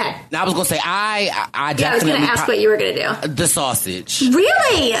Bart, yeah, go ahead. I was going to say, I definitely... I was going to ask what you were going to do. The sausage.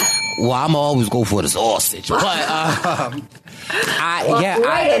 Really? Well, I'm always go for the sausage. But,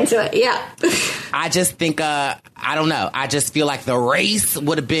 into it, yeah. I just think, I don't know. I just feel like the race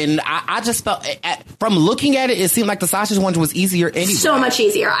would have been... I just felt... from looking at it, it seemed like the sausage one was easier anyway. So much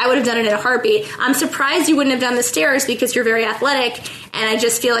easier. I would have done it in a heartbeat. I'm surprised you wouldn't have done the stairs because you're very athletic, and I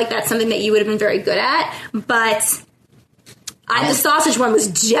just feel like that's something that you would have been very good at. But the sausage one was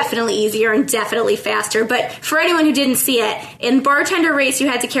definitely easier and definitely faster. But for anyone who didn't see it, in bartender race, you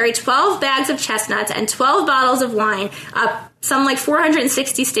had to carry 12 bags of chestnuts and 12 bottles of wine up some like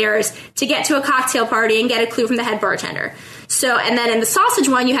 460 stairs to get to a cocktail party and get a clue from the head bartender. So, and then in the sausage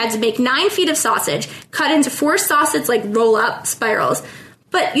one, you had to make 9 feet of sausage, cut into 4 sausage like roll-up spirals.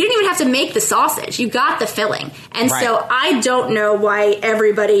 But you didn't even have to make the sausage. You got the filling. And so I don't know why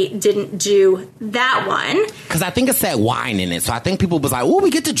everybody didn't do that one. Because I think it said wine in it. So I think people was like, oh, we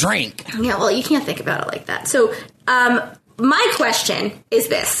get to drink. Yeah, well, you can't think about it like that. So my question is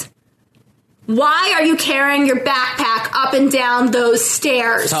this. Why are you carrying your backpack up and down those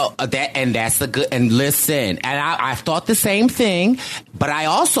stairs? So that's the good. And listen, and I thought the same thing, but I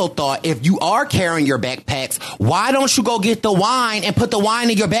also thought if you are carrying your backpacks, why don't you go get the wine and put the wine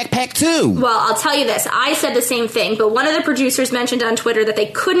in your backpack too? Well, I'll tell you this. I said the same thing, but one of the producers mentioned on Twitter that they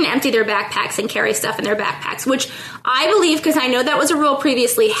couldn't empty their backpacks and carry stuff in their backpacks, which I believe because I know that was a rule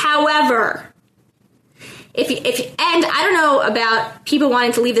previously. However, and I don't know about people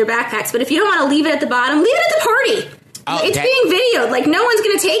wanting to leave their backpacks, but if you don't want to leave it at the bottom, leave it at the party. It's being videoed. Like, no one's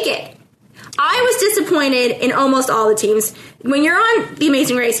going to take it. I was disappointed in almost all the teams. When you're on The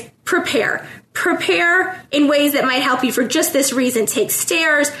Amazing Race, prepare. Prepare in ways that might help you for just this reason. Take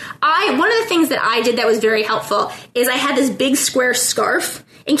stairs. One of the things that I did that was very helpful is I had this big square scarf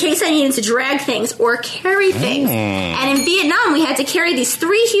in case I needed to drag things or carry things. And in Vietnam, we had to carry these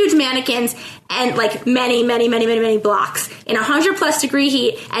 3 huge mannequins and like many blocks in 100+ degree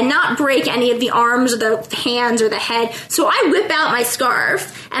heat and not break any of the arms or the hands or the head. So I whip out my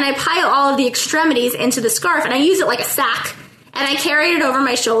scarf and I pile all of the extremities into the scarf and I use it like a sack. And I carried it over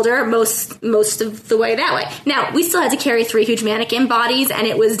my shoulder most of the way that way. Now, we still had to carry 3 huge mannequin bodies and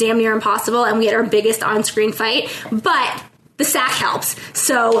it was damn near impossible and we had our biggest on-screen fight. But the sack helps.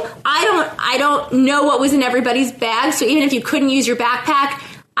 So I don't know what was in everybody's bag. So even if you couldn't use your backpack,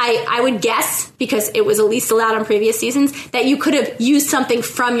 I would guess, because it was at least allowed on previous seasons, that you could have used something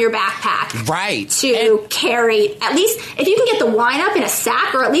from your backpack to carry. At least if you can get the wine up in a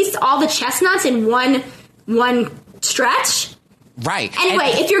sack, or at least all the chestnuts in one stretch. Right.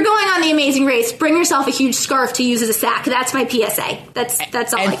 Anyway, if you're going on The Amazing Race, bring yourself a huge scarf to use as a sack. That's my PSA. That's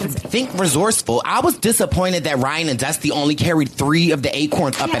all I can say. Think resourceful. I was disappointed that Ryan and Dusty only carried 3 of the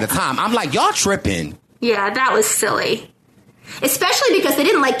acorns up at a time. I'm like, y'all tripping. Yeah, that was silly. Especially because they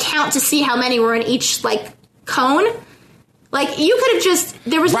didn't count to see how many were in each cone. Like, you could have just,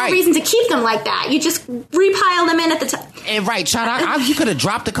 there was no reason to keep them like that. You just repile them in at the top. And Chad, you could have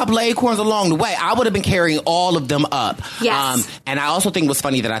dropped a couple of acorns along the way. I would have been carrying all of them up. Yes. And I also think it was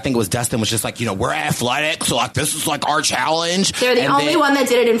funny that I think it was Dustin was just like, we're athletic, so this is our challenge. They're the only one that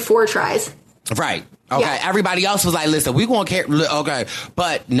did it in 4 tries. Right. Okay. Yeah. Everybody else was like, listen, we're going to carry, okay.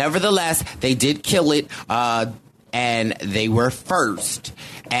 But nevertheless, they did kill it. And they were first.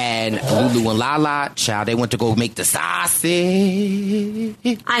 And Lulu and Lala, child, they went to go make the sausage.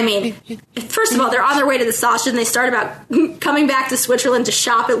 I mean, first of all, they're on their way to the sausage, and they start about coming back to Switzerland to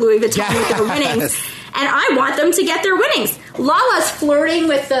shop at Louis Vuitton with their winnings. And I want them to get their winnings. Lala's flirting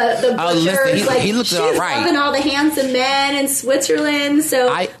with the butchers. Listen, he looks she's all right. loving all the handsome men in Switzerland. So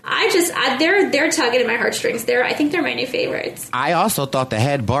they're tugging at my heartstrings. I think they're my new favorites. I also thought the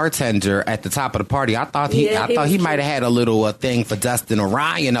head bartender at the top of the party, I thought he might have had a little thing for Dustin or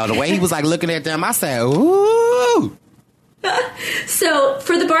Ryan. The way he was like looking at them, I said, ooh. So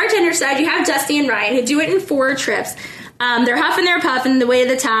for the bartender side, you have Dusty and Ryan who do it in 4 trips. They're huffing, they're puffing the way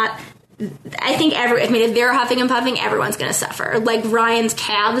to the top. I think if they're huffing and puffing, everyone's going to suffer. Like Ryan's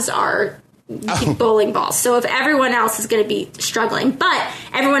calves are bowling balls. So if everyone else is going to be struggling, but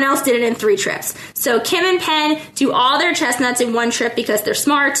everyone else did it in 3 trips. So Kim and Penn do all their chestnuts in 1 trip because they're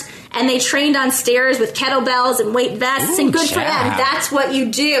smart, and they trained on stairs with kettlebells and weight vests, and good for them. That's what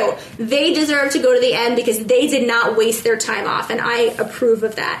you do. They deserve to go to the end because they did not waste their time off, and I approve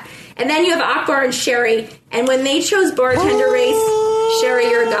of that. And then you have Akbar and Sherry, and when they chose bartender race, Sherry,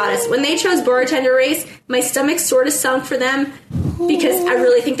 you're a goddess. When they chose bartender race, my stomach sort of sunk for them because I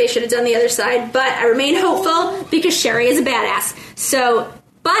really think they should have done the other side, but I remain hopeful because Sherry is a badass. So,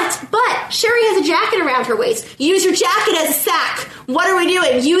 but Sherry has a jacket around her waist. Use your jacket as a sack. What are we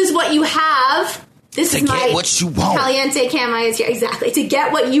doing? Use what you have. This is my what you want. Caliente Cam is here. Exactly. To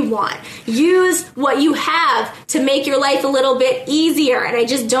get what you want. Use what you have to make your life a little bit easier. And I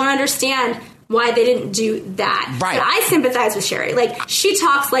just don't understand why they didn't do that. Right. But I sympathize with Sherry. Like, she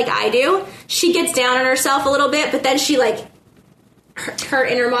talks like I do. She gets down on herself a little bit, but then she, like, her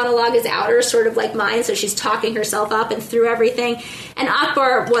inner monologue is outer, sort of like mine, so she's talking herself up and through everything. And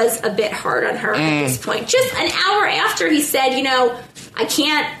Akbar was a bit hard on her at this point. Just an hour after he said, I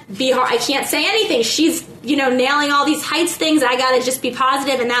can't be hard, I can't say anything. She's, nailing all these heights things. I gotta just be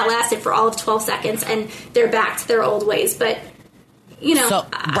positive, and that lasted for all of 12 seconds, and they're back to their old ways. But,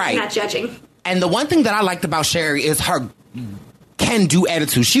 I'm not judging. And the one thing that I liked about Sherry is her can-do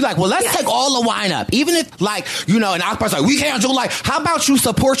attitude. She like, well, let's take all the wine up. Even if, and Akbar's like, we can't do, how about you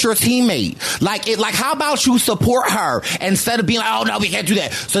support your teammate? How about you support her instead of being like, oh, no, we can't do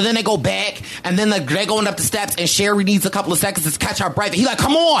that. So then they go back, and then they're going up the steps, and Sherry needs a couple of seconds to catch her breath. He's like,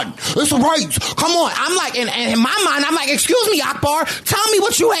 come on, it's a race. Come on. I'm like, and in my mind, I'm like, excuse me, Akbar, tell me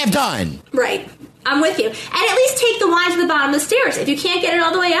what you have done. Right. I'm with you. And at least take the wine to the bottom of the stairs. If you can't get it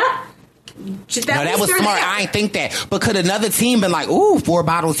all the way up, that was smart. There. I ain't think that. But could another team been like, ooh, 4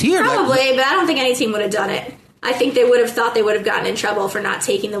 bottles here? Probably, but I don't think any team would have done it. I think they would have thought they would have gotten in trouble for not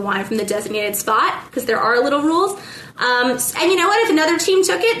taking the wine from the designated spot, because there are little rules. And you know what? If another team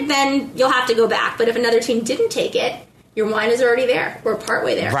took it, then you'll have to go back. But if another team didn't take it, your wine is already there, or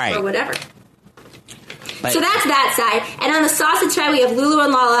partway there, or whatever. So that's that side. And on the sausage side, we have Lulu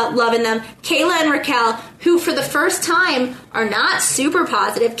and Lala loving them. Kayla and Raquel, who for the first time are not super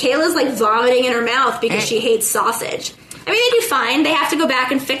positive. Kayla's like vomiting in her mouth because she hates sausage. I mean, they do fine. They have to go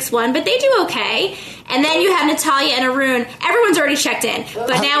back and fix one, but they do okay. And then you have Natalia and Arun. Everyone's already checked in,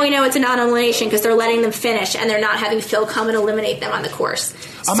 but now we know it's a non-elimination because they're letting them finish, and they're not having Phil come and eliminate them on the course.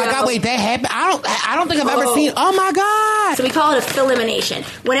 Oh my God! Wait, that happened? I don't think I've ever seen. Oh my God! So we call it a Phil-elimination.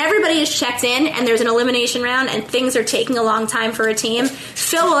 When everybody is checked in and there's an elimination round and things are taking a long time for a team,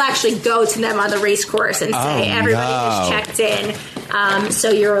 Phil will actually go to them on the race course and say, "Everybody is checked in, so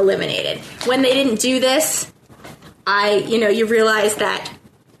you're eliminated." When they didn't do this, you realize that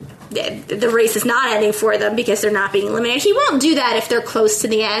the race is not ending for them because they're not being eliminated. He won't do that if they're close to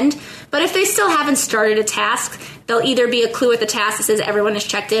the end, but if they still haven't started a task, there'll either be a clue at the task that says everyone is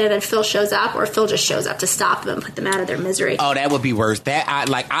checked in and then Phil shows up, or Phil just shows up to stop them and put them out of their misery. Oh, that would be worse.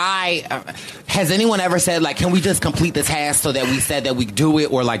 Has anyone ever said, can we just complete the task so that we said that we do it,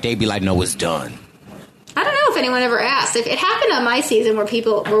 or they'd be like, no, it's done? I don't know if anyone ever asked. It happened on my season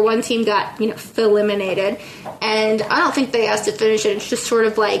where one team got, eliminated, and I don't think they asked to finish it. It's just sort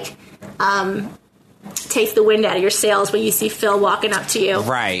of takes the wind out of your sails when you see Phil walking up to you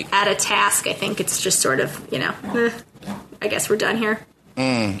at a task. I think it's just sort of, I guess we're done here.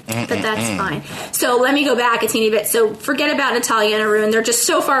 But that's fine. So let me go back a teeny bit. So forget about Natalia and Arun. They're just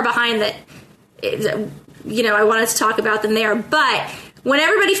so far behind that, I wanted to talk about them there. But when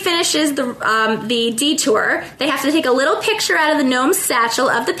everybody finishes the detour, they have to take a little picture out of the gnome satchel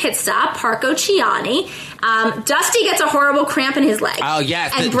of the pit stop, Parco Ciani. Dusty gets a horrible cramp in his leg. Oh,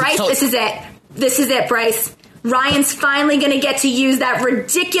 yes. And Bryce, this is it. This is it, Bryce. Ryan's finally going to get to use that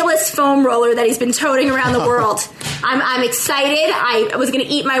ridiculous foam roller that he's been toting around the world. I'm excited. I was going to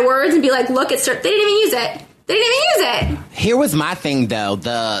eat my words and be like, look, they didn't even use it. They didn't even use it. Here was my thing, though.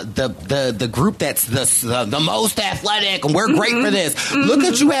 The group that's the most athletic, and we're great for this. Look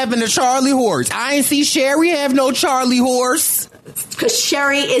at you having the Charlie horse. I ain't see Sherry have no Charlie horse. Because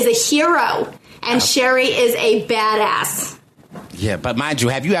Sherry is a hero, and Sherry is a badass. Yeah, but mind you,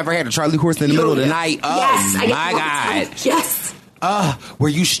 have you ever had a Charlie horse in the middle of the night? Oh, yes, my God. Yes. Where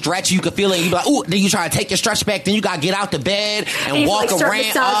you stretch, you can feel it, and you be like, ooh, then you try to take your stretch back, then you got to get out the bed and walk around.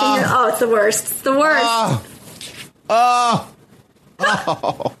 It's the worst. It's the worst. Oh,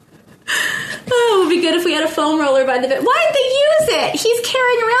 it would be good if we had a foam roller by the bed. Why didn't they use it? He's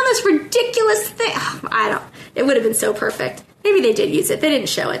carrying around this ridiculous thing. It would have been so perfect. Maybe they did use it. They didn't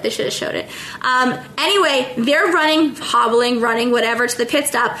show it. They should have showed it. Anyway, they're running, hobbling, running, whatever, to the pit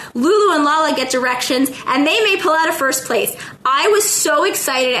stop. Lulu and Lala get directions, and they may pull out of first place. I was so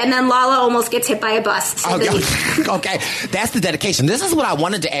excited, and then Lala almost gets hit by a bus. So okay, that's the dedication. This is what I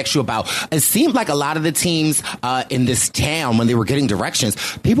wanted to ask you about. It seemed like a lot of the teams in this town, when they were getting directions,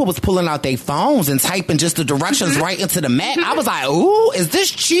 people was pulling out their phones and typing just the directions right into the map. I was like, ooh, is this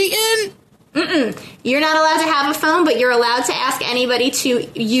cheating? You're not allowed to have a phone, but you're allowed to ask anybody to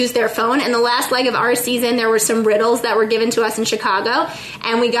use their phone. In the last leg of our season, there were some riddles that were given to us in Chicago,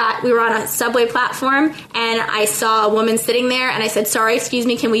 and we were on a subway platform, and I saw a woman sitting there, and I said, sorry, excuse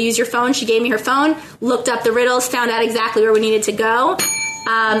me, can we use your phone? She gave me her phone, looked up the riddles, found out exactly where we needed to go.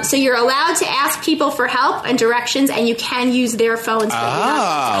 So you're allowed to ask people for help and directions, and you can use their phones,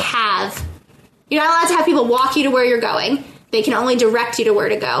 but you're not allowed to have people walk you to where you're going. They can only direct you to where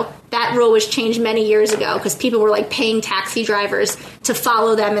to go. That rule was changed many years ago because people were like paying taxi drivers to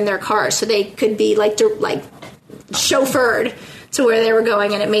follow them in their cars so they could be like chauffeured to where they were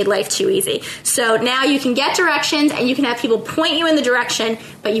going, and it made life too easy. So now you can get directions and you can have people point you in the direction,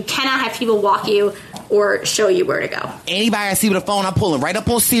 but you cannot have people walk you or show you where to go. Anybody I see with a phone, I'm pulling right up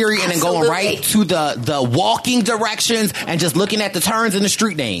on Siri and then going right to the walking directions and just looking at the turns and the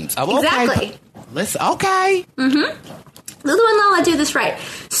street names. Oh, okay. Exactly. Listen, okay. Mm-hmm. Lulu and Lala do this right.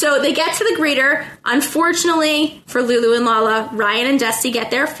 So they get to the greeter. Unfortunately for Lulu and Lala, Ryan and Dusty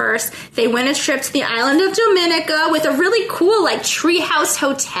get there first. They win a trip to the island of Dominica with a really cool, like, treehouse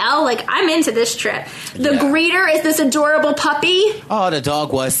hotel. Like, I'm into this trip. The greeter is this adorable puppy. Oh, the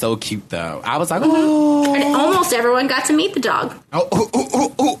dog was so cute, though. I was like, oh. And almost everyone got to meet the dog. Mm-hmm.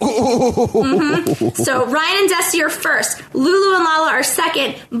 So Ryan and Dusty are first. Lulu and Lala are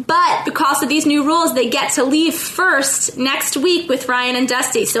second. But because of these new rules, they get to leave first next week with Ryan and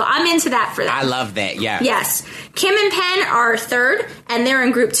Dusty. So I'm into that for them. I love that, yeah. Yes. Kim and Penn are third, and they're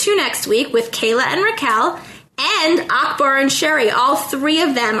in group 2 next week with Kayla and Raquel. And Akbar and Sherry, all three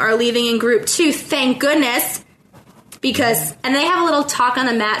of them are leaving in group 2. Thank goodness. And they have a little talk on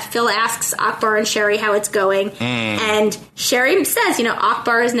the mat. Phil asks Akbar and Sherry how it's going. And Sherry says,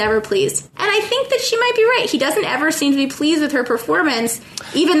 Akbar is never pleased. And I think that she might be right. He doesn't ever seem to be pleased with her performance,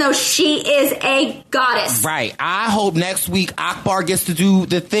 even though she is a goddess. Right. I hope next week Akbar gets to do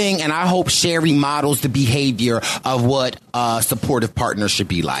the thing, and I hope Sherry models the behavior of what a supportive partner should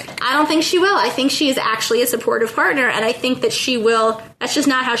be like. I don't think she will. I think she is actually a supportive partner, and I think that she will. That's just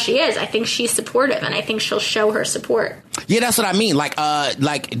not how she is. I think she's supportive, and I think she'll show her support. Yeah, that's what I mean. Like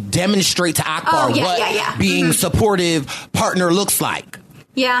demonstrate to Akbar what being supportive partner looks like.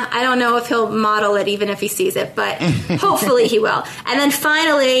 Yeah, I don't know if he'll model it even if he sees it, but hopefully he will. And then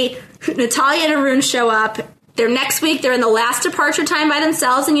finally, Natalia and Arun show up. Next week, they're in the last departure time by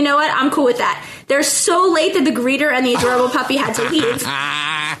themselves, and you know what? I'm cool with that. They're so late that the greeter and the adorable puppy had to leave.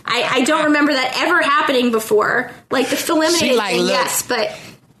 I don't remember that ever happening before. Like the eliminated thing, yes, but...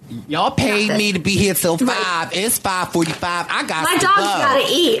 Y'all paid me to be here till 5. Right. It's 5:45. I got my dog's got to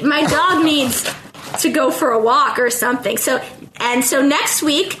eat. My dog needs to go for a walk or something. So next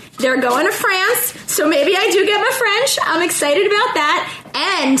week they're going to France. So maybe I do get my French. I'm excited about that.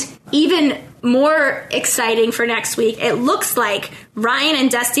 And even more exciting for next week, it looks like Ryan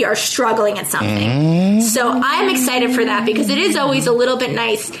and Dusty are struggling at something. So I'm excited for that because it is always a little bit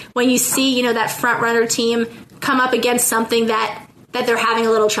nice when you see, that front runner team come up against something that they're having a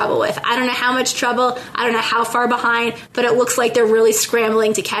little trouble with. I don't know how much trouble, I don't know how far behind, but it looks like they're really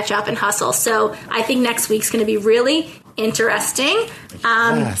scrambling to catch up and hustle. So I think next week's going to be really interesting.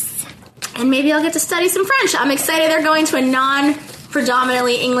 Yes. And maybe I'll get to study some French. I'm excited they're going to a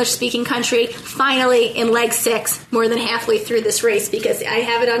non-predominantly English-speaking country, finally in leg 6, more than halfway through this race, because I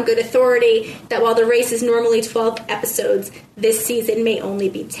have it on good authority that while the race is normally 12 episodes, this season may only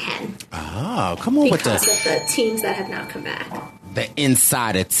be 10. Oh, come on with because of the teams that have not come back. The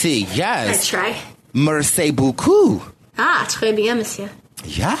insider tea, yes. I try. Merci beaucoup. Ah, très bien, monsieur.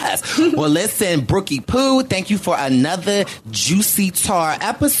 Yes. Well, listen, Brookie Pooh, thank you for another Juicy Tar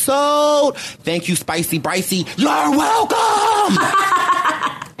episode. Thank you, Spicy Bricey. You're welcome.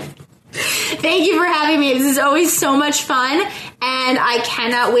 Thank you for having me. This is always so much fun, and I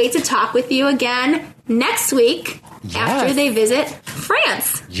cannot wait to talk with you again next week after they visit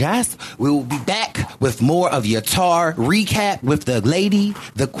France. Yes, we will be back with more of your Tar recap with the lady,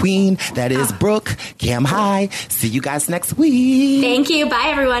 the queen, that is Brooke Cam High. See you guys next week. Thank you. Bye,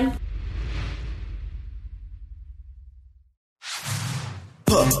 everyone.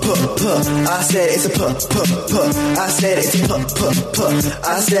 I said it's a I said it's a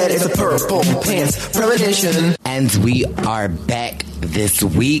I said it's a purple pants premonition. And we are back this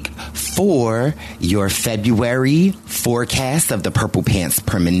week for your February forecast of the Purple Pants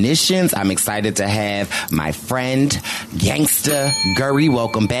Premonitions. I'm excited to have my friend, Gangsta Gurry.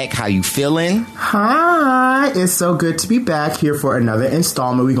 Welcome back. How you feeling? Hi. It's so good to be back here for another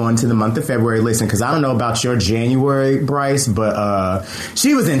installment. We go into the month of February. Listen, because I don't know about your January, Bryce, but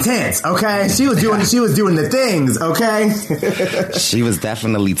she was intense, okay? She was doing the things, okay? She was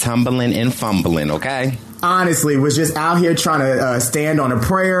definitely tumbling and fumbling, okay? Honestly, was just out here trying to stand on a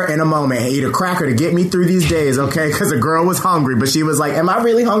prayer in a moment and eat a cracker to get me through these days, okay? Because the girl was hungry, but she was like, am I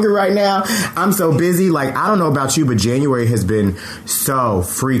really hungry right now? I'm so busy. Like, I don't know about you, but January has been so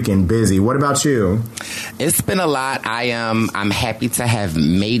freaking busy. What about you? It's been a lot. I'm happy to have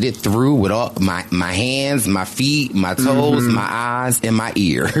made it through with all my hands, my feet, my toes, my eyes, and my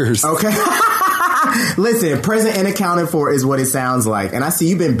ears. Okay. Listen, present and accounted for is what it sounds like. And I see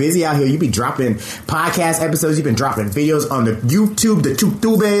you've been busy out here. You be dropping podcast episodes. You've been dropping videos on the YouTube, the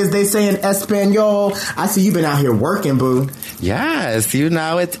tutubes, they say in Espanol. I see you've been out here working, boo. Yes, you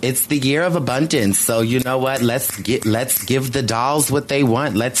know, it's the year of abundance. So you know what? Let's give the dolls what they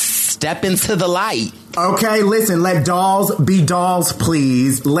want. Let's step into the light. Okay, listen, let dolls be dolls,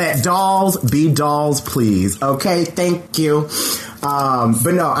 please. Let dolls be dolls, please. Okay, thank you.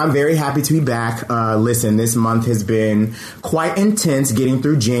 But no, I'm very happy to be back. Listen, this month has been quite intense getting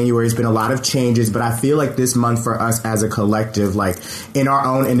through January. It's been a lot of changes, but I feel like this month for us as a collective, like in our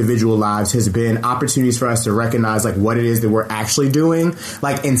own individual lives, has been opportunities for us to recognize like what it is that we're actually doing,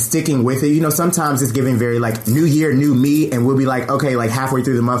 like and sticking with it. You know, sometimes it's giving very like new year, new me, and we'll be like, okay, like halfway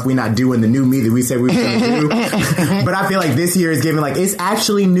through the month, we're not doing the new me that we said we were going to do. But I feel like this year is giving like, it's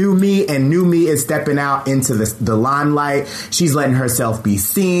actually new me, and new me is stepping out into the limelight. She's letting herself be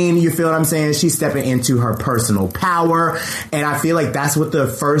seen. You feel what I'm saying? She's stepping into her personal power. And I feel like that's what the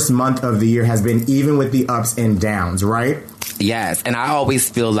first month of the year has been, even with the ups and downs, right? Yes, and I always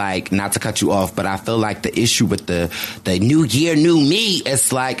feel like, not to cut you off, but I feel like the issue with the new year, new me,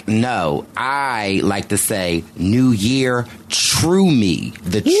 it's like, no, I like to say new year, true me,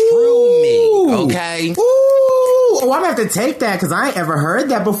 the true me, okay? Oh, I'm going to have to take that because I ain't ever heard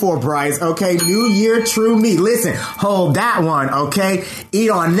that before, Bryce. Okay, new year, true me. Listen, hold that one, okay?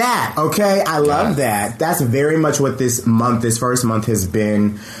 Eat on that, okay? I love that. That's very much what this first month has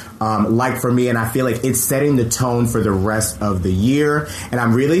been like for me, and I feel like it's setting the tone for the rest of the year. And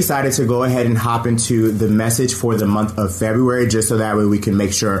I'm really excited to go ahead and hop into the message for the month of February, just so that way we can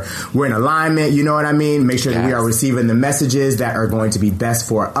make sure we're in alignment, you know what I mean? Make sure that we are receiving the messages that are going to be best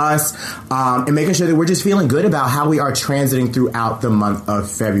for us, and making sure that we're just feeling good about how we are transiting throughout the month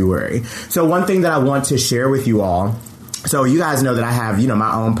of February. So one thing that I want to share with you all, so you guys know that I have, you know,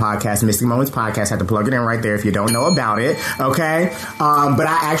 my own podcast, Mystic Moments Podcast. I had to plug it in right there if you don't know about it, okay? But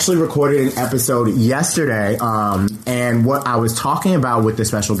I actually recorded an episode yesterday, and what I was talking about with the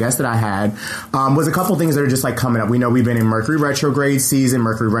special guest that I had was a couple things that are just like coming up. We know we've been in Mercury retrograde season.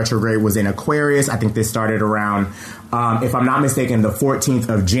 Mercury retrograde was in Aquarius. I think this started around, if I'm not mistaken, the 14th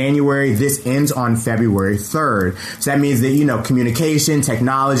of January. This ends on February 3rd. So that means that, you know, communication,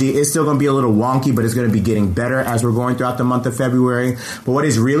 technology, it's still going to be a little wonky, but it's going to be getting better as we're going throughout the month of February. But what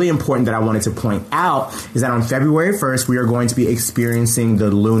is really important that I wanted to point out is that on February 1st, we are going to be experiencing the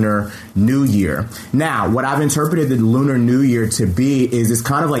Lunar New Year. Now, what I've interpreted the Lunar New Year to be is it's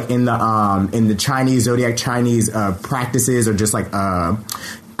kind of like in the Chinese, zodiac Chinese practices, or just like I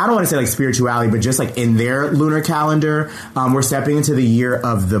don't want to say like spirituality, but just like in their lunar calendar, we're stepping into the year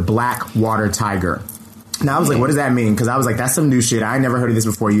of the black water tiger. Now, I was like, what does that mean? Because I was like, that's some new shit. I never heard of this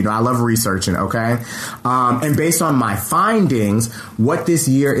before. You know, I love researching, okay? And based on my findings, what this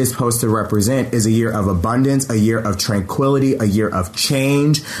year is supposed to represent is a year of abundance, a year of tranquility, a year of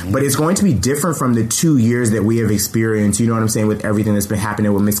change. But it's going to be different from the 2 years that we have experienced, you know what I'm saying, with everything that's been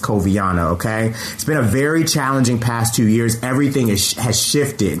happening with Miss Coviana, okay? It's been a very challenging past 2 years. Everything has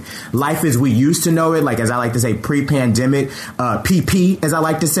shifted. Life as we used to know it, like as I like to say, pre-pandemic, PP, as I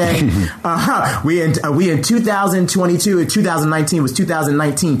like to say, we in 2022 and 2019 was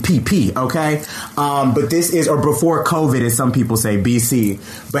 2019 PP, okay? But this is, or before COVID, as some people say, BC.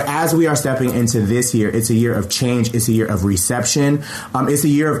 But as we are stepping into this year, it's a year of change. It's a year of reception. It's a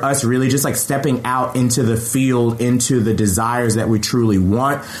year of us really just like stepping out into the field, into the desires that we truly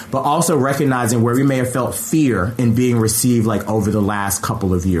want, but also recognizing where we may have felt fear in being received like over the last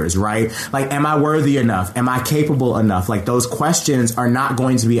couple of years, right? Like, am I worthy enough? Am I capable enough? Like, those questions are not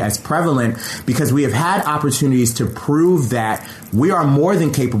going to be as prevalent because we have had opportunities to prove that we are more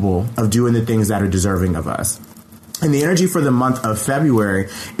than capable of doing the things that are deserving of us. And the energy for the month of February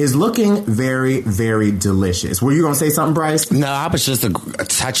is looking very, very delicious. Were you going to say something, Bryce? No, I was just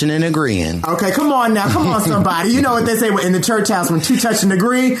touching and agreeing. Okay, come on now. Come on, somebody. You know what they say in the church house, when two touch and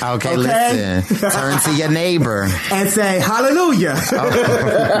agree. Okay? Listen. Turn to your neighbor. And say, hallelujah.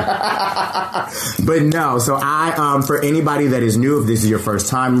 But no, so for anybody that is new, if this is your first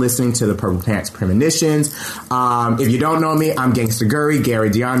time listening to the Purple Pants Premonitions, if you don't know me, I'm Gangsta Gary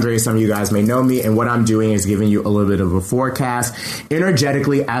DeAndre. Some of you guys may know me. And what I'm doing is giving you a little bit of a forecast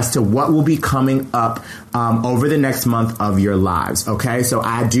energetically as to what will be coming up over the next month of your lives. Okay, so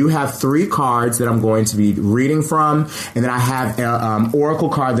I do have 3 cards that I'm going to be reading from, and then I have an oracle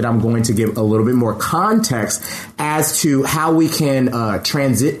card that I'm going to give a little bit more context as to how we can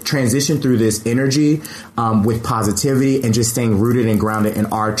transition through this energy with positivity and just staying rooted and grounded in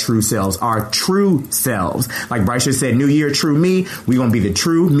our true selves. Like Bryce just said, New Year, true me. We're going to be the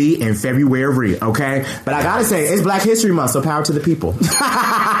true me in February, okay? But I gotta say, it's Black History Month, so power to the people.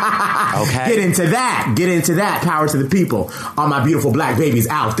 Okay. Get into that. Power to the people. All my beautiful black babies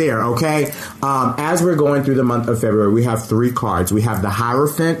out there, okay? As we're going through the month of February, we have 3 cards. We have the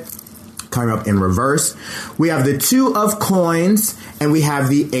Hierophant coming up in reverse. We have the 2 of Coins, and we have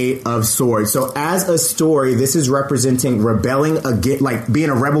the 8 of Swords. So as a story, this is representing rebelling against, like being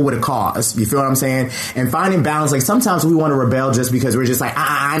a rebel with a cause. You feel what I'm saying? And finding balance. Like, sometimes we want to rebel just because we're just like,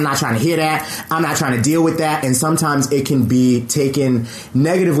 I'm not trying to hear that. I'm not trying to deal with that. And sometimes it can be taken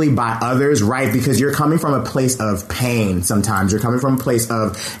negatively by others, right? Because you're coming from a place of pain. Sometimes you're coming from a place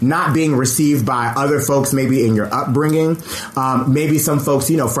of not being received by other folks, maybe in your upbringing. Maybe some folks,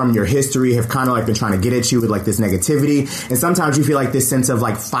 from your history have kind of like been trying to get at you with like this negativity. And sometimes you feel like this sense of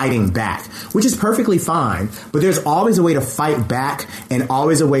like fighting back, which is perfectly fine. But there's always a way to fight back and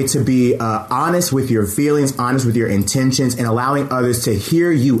always a way to be honest with your feelings, honest with your intentions, and allowing others to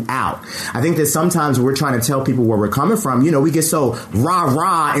hear you out. I think that sometimes we're trying to tell people where we're coming from. We get so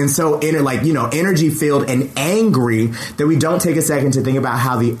rah and so energy filled and angry that we don't take a second to think about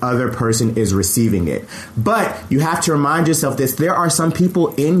how the other person is receiving it. But you have to remind yourself this: there are some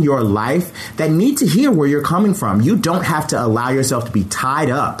people in your life that need to hear where you're coming from. You don't have to allow yourself to be tied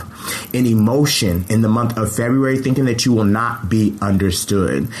up in emotion in the month of February, thinking that you will not be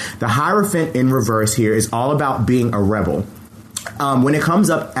understood. The Hierophant in reverse here is all about being a rebel. When it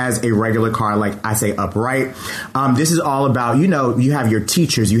comes up as a regular card, like I say upright, this is all about, you have your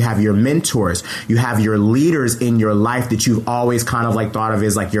teachers, you have your mentors, you have your leaders in your life that you've always kind of like thought of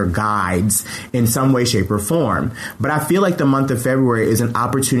as like your guides in some way, shape, or form. But I feel like the month of February is an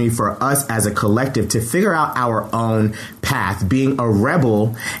opportunity for us as a collective to figure out our own path, being a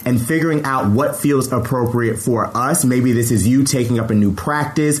rebel and figuring out what feels appropriate for us. Maybe this is you taking up a new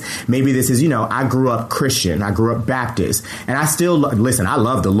practice. Maybe this is, I grew up Christian, I grew up Baptist, and I still listen, I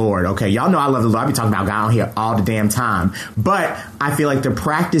love the Lord. Okay. Y'all know I love the Lord. I be talking about God on here all the damn time. But I feel like the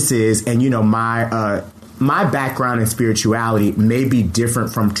practices and, my background in spirituality may be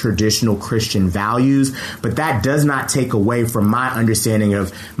different from traditional Christian values, but that does not take away from my understanding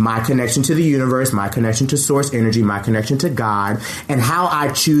of my connection to the universe, my connection to source energy, my connection to God, and how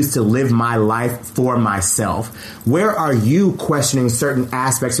I choose to live my life for myself. Where are you questioning certain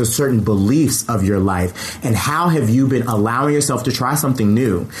aspects or certain beliefs of your life? And how have you been allowing yourself to try something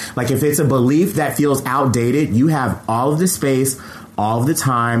new? Like, if it's a belief that feels outdated, you have all of the space, all of the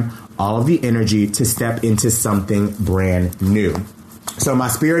time, all of the energy to step into something brand new. So my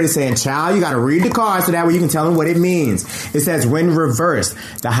spirit is saying, child, you got to read the card so that way you can tell them what it means. It says, when reversed,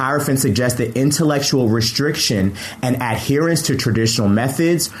 the Hierophant suggests that intellectual restriction and adherence to traditional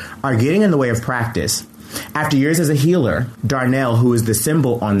methods are getting in the way of practice. After years as a healer, Darnell, who is the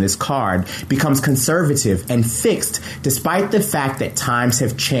symbol on this card, becomes conservative and fixed despite the fact that times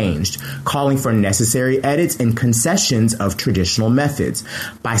have changed, calling for necessary edits and concessions of traditional methods.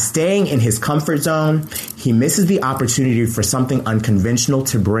 By staying in his comfort zone, he misses the opportunity for something unconventional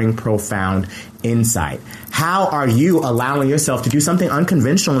to bring profound insight. How are you allowing yourself to do something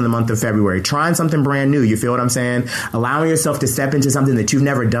unconventional in the month of February? Trying something brand new. You feel what I'm saying? Allowing yourself to step into something that you've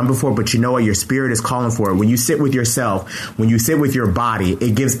never done before, but you know what? Your spirit is calling for it. When you sit with yourself, when you sit with your body,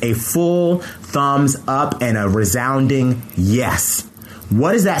 it gives a full thumbs up and a resounding yes.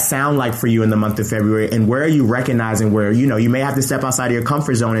 What does that sound like for you in the month of February? And where are you recognizing where, you may have to step outside of your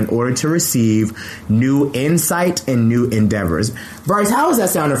comfort zone in order to receive new insight and new endeavors? Bryce, how is that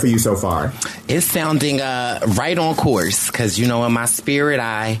sounding for you so far? It's sounding right on course because, in my spirit,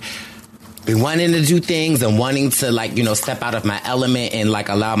 I be wanting to do things and wanting to step out of my element and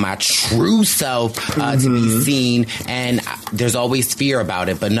allow my true self to be seen. And there's always fear about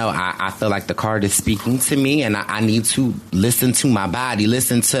it. But no, I feel like the card is speaking to me and I need to listen to my body,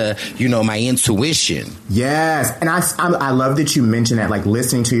 listen to, my intuition. Yes. And I love that you mentioned that,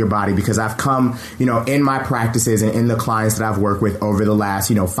 listening to your body, because I've come, in my practices and in the clients that I've worked with over the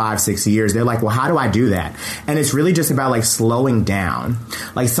last, 5-6 years, they're like, well, how do I do that? And it's really just about slowing down.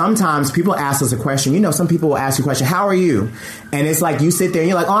 Sometimes people ask us a question, some people will ask you a question, how are you? And it's you sit there and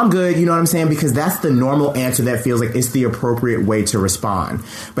you're like, oh, I'm good. You know what I'm saying? Because that's the normal answer that feels like it's the appropriate way to respond.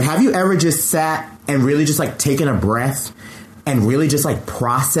 But have you ever just sat and really just taken a breath and really just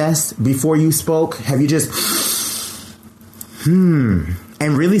processed before you spoke? Have you just,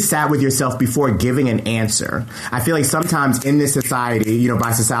 and really sat with yourself before giving an answer? I feel like sometimes in this society,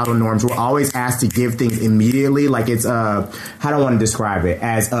 by societal norms, we're always asked to give things immediately. It's, how do I want to describe it?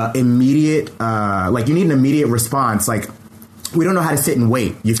 As immediate, you need an immediate response. We don't know how to sit and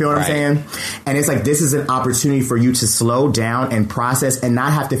wait. You feel what I'm saying? And it's this is an opportunity for you to slow down and process and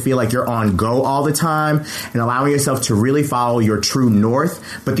not have to feel like you're on go all the time and allowing yourself to really follow your true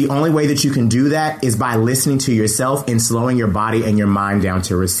north. But the only way that you can do that is by listening to yourself and slowing your body and your mind down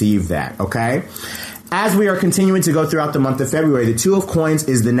to receive that. Okay? As we are continuing to go throughout the month of February, the Two of Coins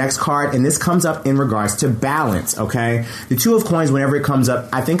is the next card, and this comes up in regards to balance, okay? The Two of Coins, whenever it comes up,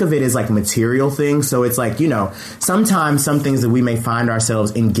 I think of it as material things. So it's sometimes some things that we may find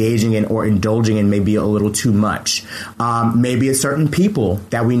ourselves engaging in or indulging in may be a little too much. Maybe it's certain people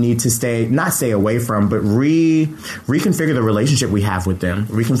that we need to not stay away from, but reconfigure the relationship we have with them.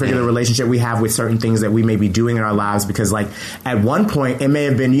 Reconfigure the relationship we have with certain things that we may be doing in our lives, because at one point it may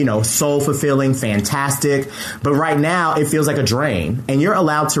have been, soul fulfilling, fantastic. But right now it feels like a drain, and you're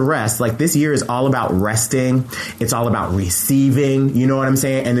allowed to rest. This year is all about resting. It's all about receiving. You know what I'm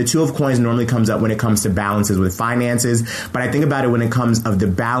saying? And the Two of Coins normally comes up when it comes to balances with finances. But I think about it when it comes of the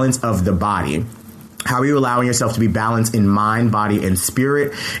balance of the body. How are you allowing yourself to be balanced in mind, body, and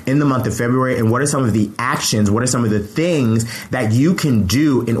spirit in the month of February? And what are some of the actions? What are some of the things that you can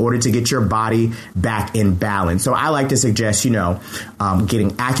do in order to get your body back in balance? So I like to suggest, getting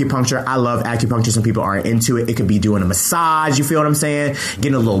acupuncture. I love acupuncture. Some people aren't into it. It could be doing a massage. You feel what I'm saying?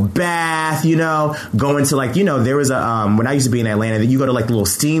 Getting a little bath, going to there was when I used to be in Atlanta, that you go to the little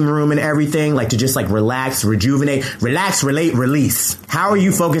steam room and everything, to just relax, rejuvenate, relax, relate, release. How are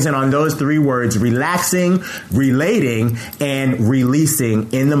you focusing on those three words? Relaxing, relating, and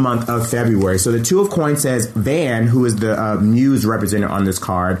releasing in the month of February. So the Two of Coins says Van, who is the muse represented on this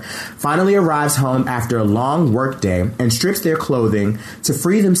card, finally arrives home after a long work day and strips their clothing to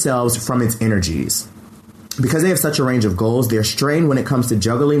free themselves from its energies. Because they have such a range of goals, they're strained when it comes to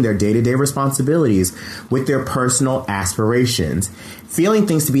juggling their day-to-day responsibilities with their personal aspirations. Feeling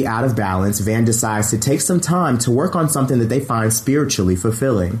things to be out of balance, Van decides to take some time to work on something that they find spiritually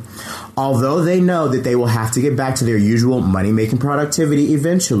fulfilling. Although they know that they will have to get back to their usual money-making productivity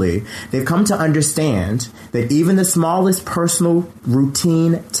eventually, they've come to understand that even the smallest personal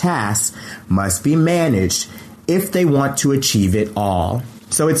routine tasks must be managed if they want to achieve it all.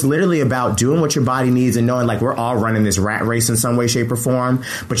 So it's literally about doing what your body needs and knowing we're all running this rat race in some way, shape, or form.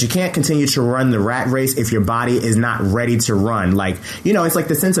 But you can't continue to run the rat race if your body is not ready to run. It's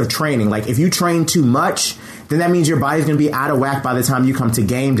the sense of training. If you train too much, then that means your body's going to be out of whack by the time you come to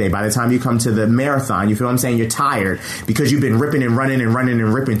game day, by the time you come to the marathon. You feel what I'm saying? You're tired because you've been ripping and running and running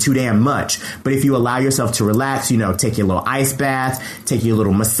and ripping too damn much. But if you allow yourself to relax, take your little ice bath, take your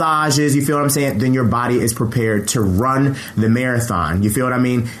little massages, you feel what I'm saying? Then your body is prepared to run the marathon. You feel what I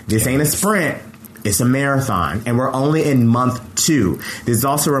mean? This ain't a sprint. It's a marathon, and we're only in month 2. This is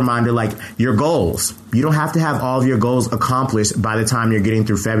also a reminder, your goals. You don't have to have all of your goals accomplished by the time you're getting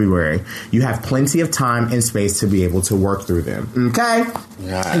through February. You have plenty of time and space to be able to work through them. Okay?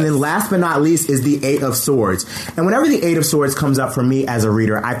 Yes. And then last but not least is the Eight of Swords. And whenever the Eight of Swords comes up for me as a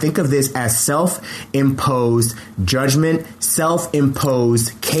reader, I think of this as self-imposed judgment,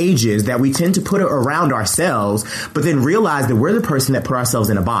 self-imposed cages that we tend to put around ourselves, but then realize that we're the person that put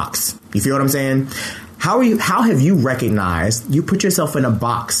ourselves in a box. You feel what I'm saying? How have you recognized you put yourself in a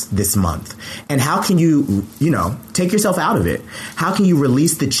box this month? And how can you take yourself out of it? How can you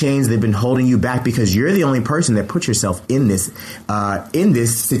release the chains that have been holding you back, because you're the only person that put yourself in this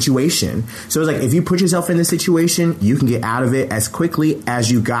situation. So it's like, if you put yourself in this situation, you can get out of it as quickly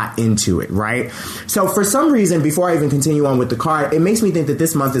as you got into it, right? So for some reason, before I even continue on with the card, it makes me think that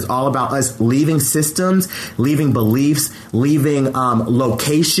this month is all about us leaving systems, leaving beliefs, leaving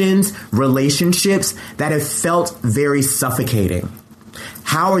locations, relationships that have felt very suffocating.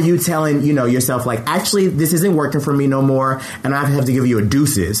 How are you telling, yourself, like, actually, this isn't working for me no more, and I have to give you a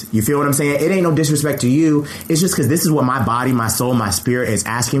deuces? You feel what I'm saying? It ain't no disrespect to you. It's just because this is what my body, my soul, my spirit is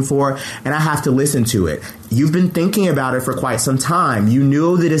asking for, and I have to listen to it. You've been thinking about it for quite some time. You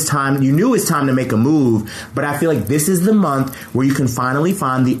knew it's time to make a move, but I feel like this is the month where you can finally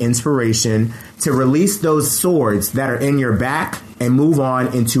find the inspiration to release those swords that are in your back and move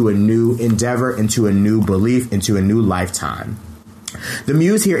on into a new endeavor, into a new belief, into a new lifetime. The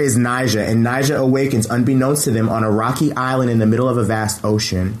muse here is Nyjah, and Nyjah awakens unbeknownst to them on a rocky island in the middle of a vast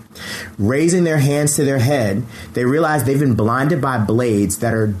ocean. Raising their hands to their head, they realize they've been blinded by blades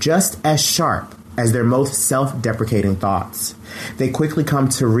that are just as sharp as their most self-deprecating thoughts. They quickly come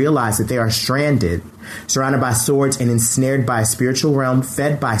to realize that they are stranded, surrounded by swords and ensnared by a spiritual realm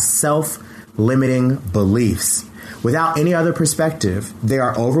fed by self-limiting beliefs. Without any other perspective, they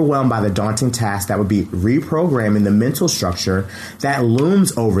are overwhelmed by the daunting task that would be reprogramming the mental structure that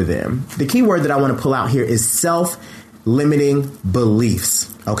looms over them. The key word that I want to pull out here is self-limiting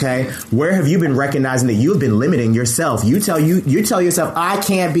beliefs. Okay? Where have you been recognizing that you've been limiting yourself? You tell yourself, I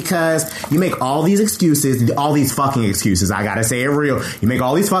can't, because you make all these excuses, all these fucking excuses. I gotta say it real. You make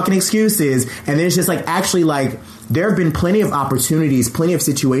all these fucking excuses, and then it's just like, actually, like, there have been plenty of opportunities, plenty of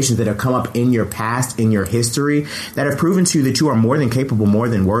situations that have come up in your past, in your history, that have proven to you that you are more than capable, more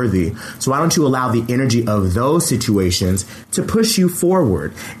than worthy. So why don't you allow the energy of those situations to push you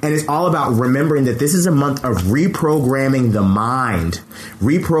forward? And it's all about remembering that this is a month of reprogramming the mind,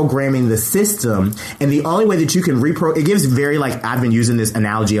 reprogramming the system. And the only way that you can it gives very, like, I've been using this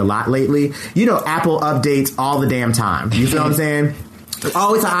analogy a lot lately. Apple updates all the damn time. You feel what I'm saying?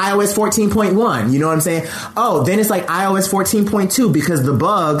 Oh, it's an iOS 14.1. You know what I'm saying? Oh, then it's like iOS 14.2 because the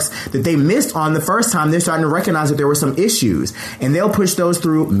bugs that they missed on the first time, they're starting to recognize that there were some issues. And they'll push those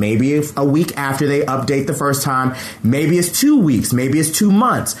through maybe a week after they update the first time. Maybe it's 2 weeks. Maybe it's 2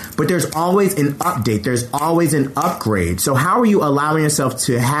 months. But there's always an update. There's always an upgrade. So how are you allowing yourself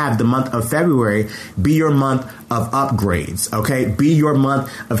to have the month of February be your month of upgrades, okay? Be your month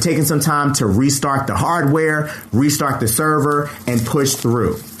of taking some time to restart the hardware, restart the server, and push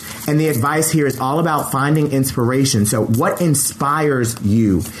through. And the advice here is all about finding inspiration. So what inspires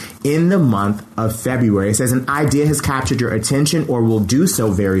you in the month of February? It says an idea has captured your attention or will do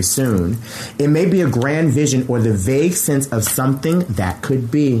so very soon. It may be a grand vision or the vague sense of something that could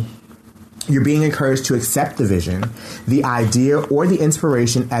be. You're being encouraged to accept the vision, the idea, or the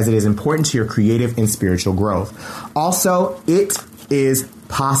inspiration as it is important to your creative and spiritual growth. Also, it is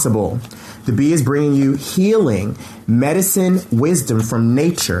possible. The bee is bringing you healing, medicine, wisdom from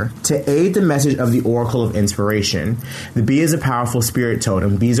nature to aid the message of the oracle of inspiration. The bee is a powerful spirit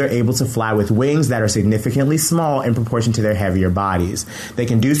totem. Bees are able to fly with wings that are significantly small in proportion to their heavier bodies. They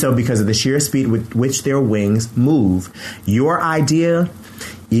can do so because of the sheer speed with which their wings move. Your idea,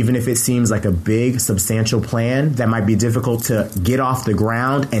 even if it seems like a big, substantial plan that might be difficult to get off the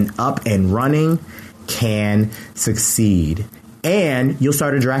ground and up and running, can succeed. And you'll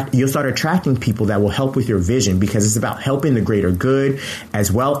start attracting people that will help with your vision, because it's about helping the greater good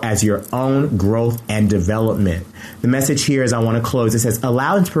as well as your own growth and development. The message here, as I want to close, it says,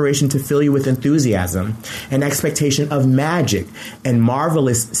 allow inspiration to fill you with enthusiasm, an expectation of magic, and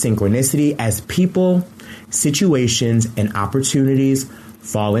marvelous synchronicity as people, situations, and opportunities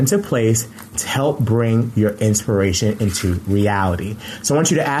fall into place to help bring your inspiration into reality. So I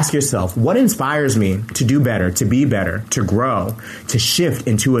want you to ask yourself, what inspires me to do better, to be better, to grow, to shift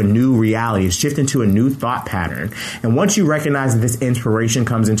into a new reality, shift into a new thought pattern? And once you recognize that this inspiration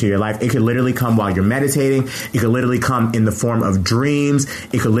comes into your life, it could literally come while you're meditating. It could literally come in the form of dreams.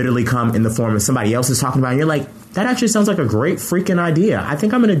 It could literally come in the form of somebody else is talking about it, and you're like, that actually sounds like a great freaking idea. I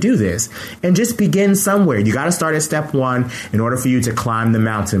think I'm going to do this. And just begin somewhere. You got to start at step one in order for you to climb the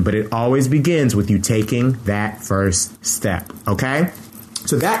mountain. But it always begins with you taking that first step. Okay?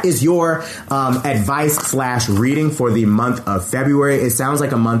 So that is your advice / reading for the month of February. It sounds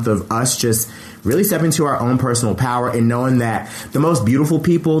like a month of us just really stepping into our own personal power and knowing that the most beautiful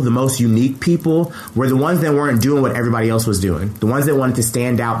people, the most unique people were the ones that weren't doing what everybody else was doing. The ones that wanted to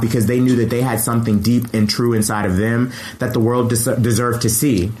stand out because they knew that they had something deep and true inside of them that the world deserved to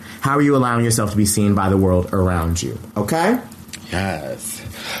see. How are you allowing yourself to be seen by the world around you? Okay? Yes.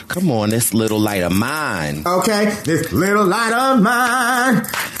 Come on, this little light of mine. Okay, this little light of mine.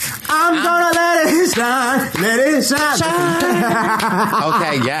 I'm gonna let it shine.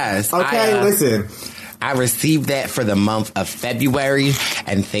 Okay, yes. Okay, listen. I received that for the month of February,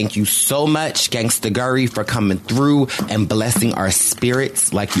 and thank you so much, Gangsta Gurry, for coming through and blessing our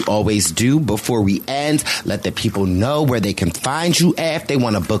spirits like you always do. Before we end, let the people know where they can find you at if they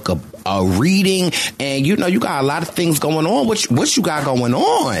want to book a reading. And you know, you got a lot of things going on. What you got going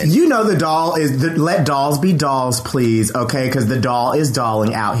on? You know, the doll is let dolls be dolls, please. Okay, because the doll is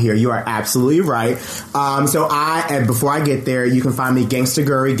dolling out here. You are absolutely right. So before I get there, you can find me Gangsta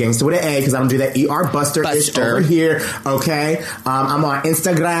Gurry, Gangsta with an A, because I don't do that ER Buster over here. Okay, I'm on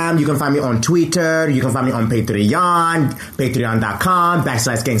Instagram. You can find me on Twitter. You can find me on Patreon, patreon.com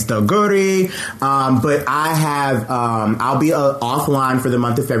 /Gangsta Gurry. But I have I'll be offline for the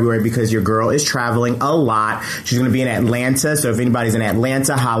month of February because your girl is traveling a lot. She's going to be in Atlanta. So if anybody's in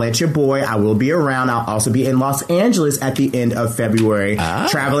Atlanta, holla at your boy. I will be around. I'll also be in Los Angeles at the end of February.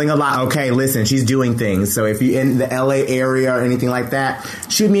 Traveling a lot. Okay, listen, she's doing things. So if you're in the LA area or anything like that,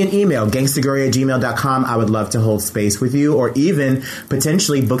 shoot me an email, gangstagurry@gmail.com. I would love to hold space with you or even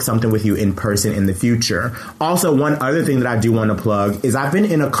potentially book something with you in person in the future. Also, one other thing that I do want to plug is I've been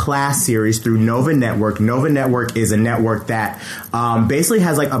in a class series through Nova Network. Nova Network is a network that basically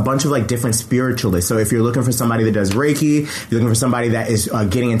has like a bunch of like different spiritualists. So if you're looking for somebody that does Reiki, you're looking for somebody that is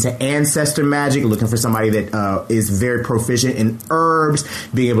getting into ancestor magic, you're looking for somebody that is very proficient in herbs,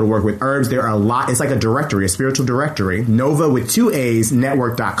 being able to work with herbs. There are a lot. It's like a directory, a spiritual directory. Nova with 2 A's,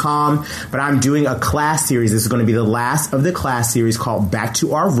 network.com. But I'm doing a class series. This is going to be the last of the class series called Back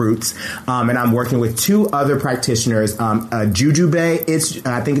to Our Roots. And I'm working with 2 other practitioners, Jujube.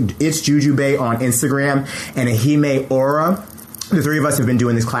 I think it's Jujube on Instagram, and Ahime Aura. The 3 of us have been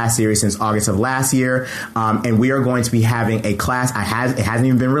doing this class series since August of last year, and we are going to be having a class. It hasn't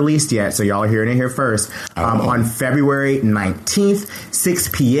even been released yet, so y'all are hearing it here first. On February 19th, 6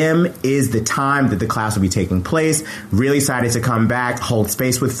 p.m. is the time that the class will be taking place. Really excited to come back, hold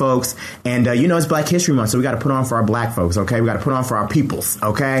space with folks, and it's Black History Month, so we got to put on for our Black folks, okay? We got to put on for our peoples,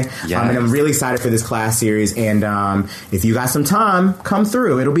 okay? Yes. And I'm really excited for this class series, and if you got some time, come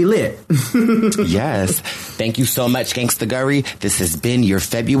through. It'll be lit. Yes. Thank you so much, Gangsta Gurry. This has been your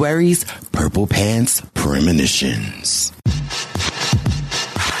February's Purple Pants Premonitions.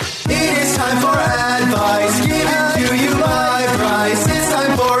 It is time for advice. Giving to you by Bryce. It's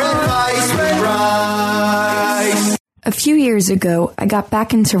time for advice with Bryce. A few years ago, I got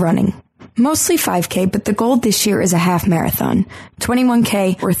back into running. Mostly 5K, but the goal this year is a half marathon.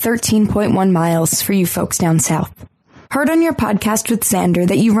 21K or 13.1 miles for you folks down south. Heard on your podcast with Xander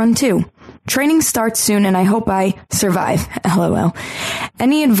that you run too. Training starts soon and I hope I survive. LOL.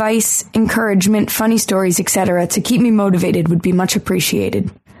 Any advice, encouragement, funny stories, etc. to keep me motivated would be much appreciated.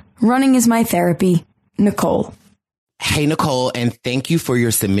 Running is my therapy. Nicole. Hey, Nicole, and thank you for your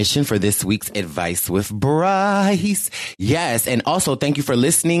submission for this week's Advice with Bryce. Yes, and also thank you for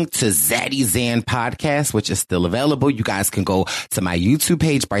listening to Zaddy Zan podcast, which is still available. You guys can go to my YouTube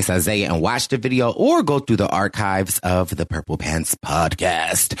page, Bryce Isaiah, and watch the video, or go through the archives of the Purple Pants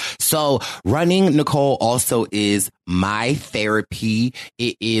podcast. So running, Nicole, also is my therapy.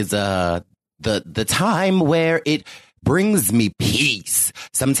 It is the time where it brings me peace.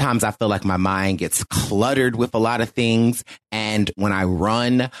 Sometimes I feel like my mind gets cluttered with a lot of things. And when I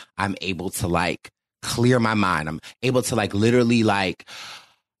run, I'm able to clear my mind. I'm able to literally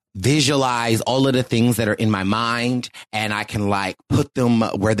visualize all of the things that are in my mind, and I can put them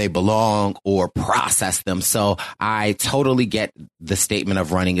where they belong or process them. So I totally get the statement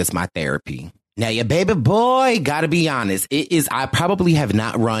of running is my therapy. Now, your baby boy, gotta be honest, I probably have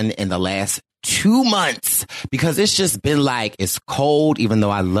not run in the last 2 months because it's just been it's cold, even though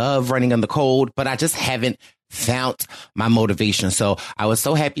I love running in the cold, but I just haven't found my motivation. So I was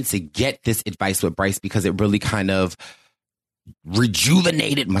so happy to get this advice with Bryce because it really kind of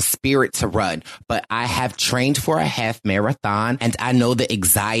rejuvenated my spirit to run. But I have trained for a half marathon and I know the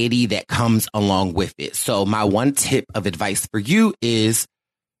anxiety that comes along with it. So my one tip of advice for you is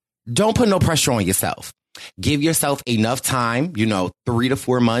don't put no pressure on yourself. Give yourself enough time, 3 to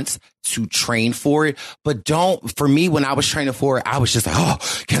 4 months to train for it. But for me, when I was training for it, I was just like, oh,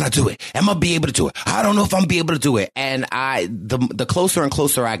 can I do it? Am I be able to do it? I don't know if I'm be able to do it. And the closer and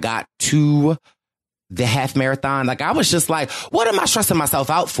closer I got to the half marathon, like I was just like, what am I stressing myself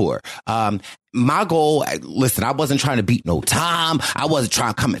out for? My goal, listen, I wasn't trying to beat no time. I wasn't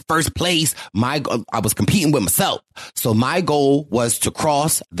trying to come in first place. I was competing with myself. So my goal was to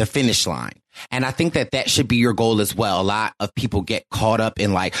cross the finish line. And I think that should be your goal as well. A lot of people get caught up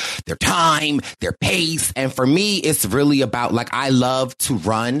in like their time, their pace. And for me, it's really about like, I love to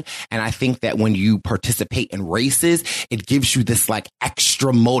run. And I think that when you participate in races, it gives you this like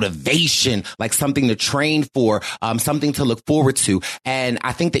extra motivation, like something to train for, something to look forward to. And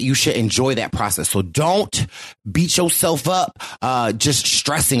I think that you should enjoy that process. So don't beat yourself up, just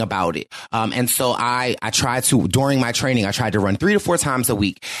stressing about it. And so I try to, during my training, I tried to run 3 to 4 times a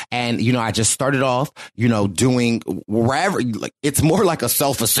week. And, I just started off, doing wherever, like it's more like a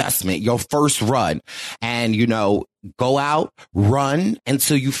self-assessment, your first run, and, go out, run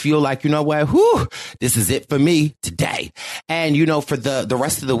until you feel like, this is it for me today. And, for the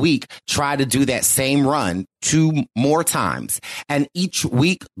rest of the week, try to do that same run 2 more times, and each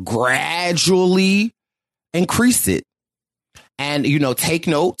week gradually increase it. And, take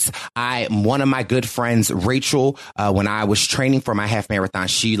notes. One of my good friends, Rachel, when I was training for my half marathon,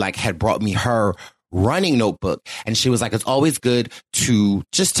 she had brought me her running notebook. And she was like, it's always good to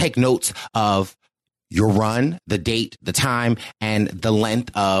just take notes of your run, the date, the time, and the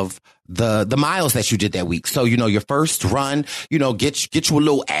length of the miles that you did that week. So, your first run, get you a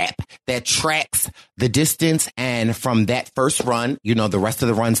little app that tracks the distance. And from that first run, the rest of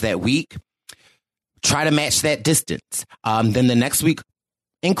the runs that week, try to match that distance. Then the next week,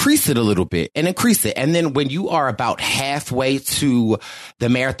 increase it a little bit and increase it. And then when you are about halfway to the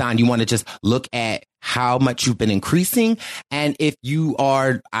marathon, you want to just look at how much you've been increasing. And if you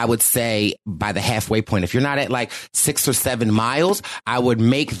are, I would say by the halfway point, if you're not at like 6 or 7 miles, I would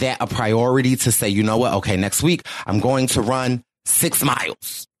make that a priority to say, you know what? Okay, next week I'm going to run 6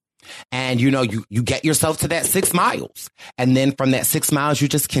 miles. And, you get yourself to that 6 miles. And then from that 6 miles, you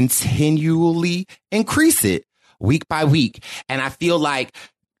just continually increase it week by week. And I feel like,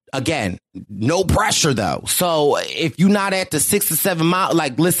 again, no pressure, though. So if you're not at the 6 or 7 miles,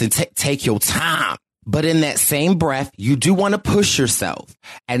 listen, take your time. But in that same breath, you do want to push yourself.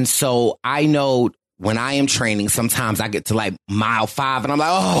 And so I know when I am training, sometimes I get to mile 5 and I'm like,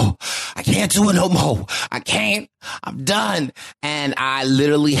 oh, I can't do it no more. I can't. I'm done. And I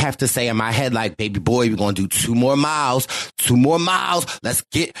literally have to say in my head, baby boy, we're going to do 2 more miles, 2 more miles. Let's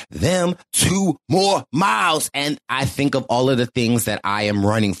get them 2 more miles. And I think of all of the things that I am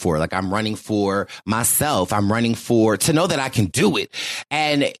running for. I'm running for myself. I'm running to know that I can do it.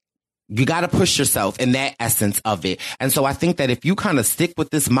 And you got to push yourself in that essence of it. And so I think that if you kind of stick with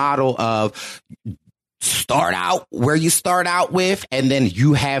this model of start out where you start out with, and then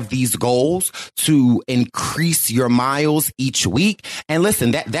you have these goals to increase your miles each week. And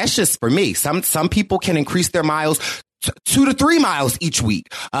listen, that's just for me. Some people can increase their miles 2 to 3 miles each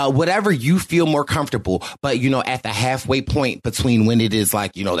week, whatever you feel more comfortable. But, at the halfway point between when it is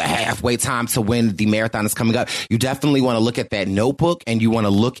the halfway time to when the marathon is coming up, you definitely want to look at that notebook and you want to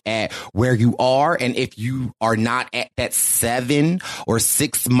look at where you are. And if you are not at that 7 or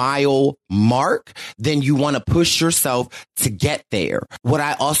 6 mile mark, then you want to push yourself to get there. What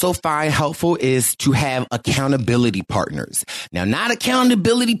I also find helpful is to have accountability partners. Now, not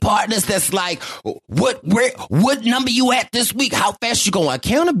accountability partners that's what number you at this week? How fast you going?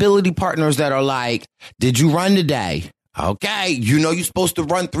 Accountability partners that are did you run today? Okay. You're supposed to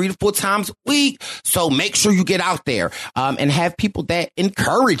run 3 to 4 times a week. So make sure you get out there, and have people that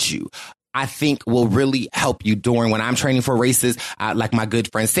encourage you. I think will really help you during when I'm training for races. Like my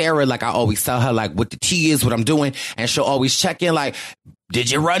good friend Sarah, I always tell her what the T is, what I'm doing. And she'll always check in did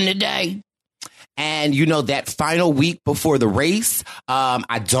you run today? And that final week before the race,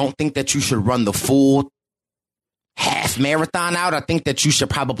 I don't think that you should run the full half marathon out. I think that you should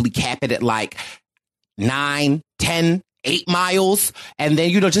probably cap it at 9, 10, 8 miles. And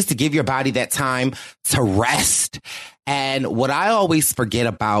then, just to give your body that time to rest. And what I always forget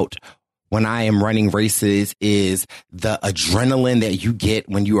about when I am running races is the adrenaline that you get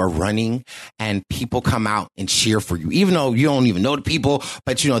when you are running and people come out and cheer for you, even though you don't even know the people,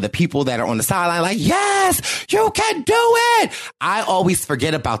 but the people that are on the sideline yes, you can do it. I always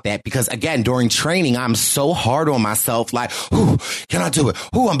forget about that because again, during training, I'm so hard on myself. Ooh, can I do it?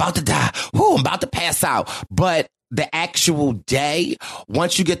 Ooh, I'm about to die. Ooh, I'm about to pass out. But the actual day,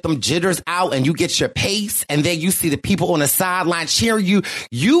 once you get them jitters out and you get your pace and then you see the people on the sideline cheering you,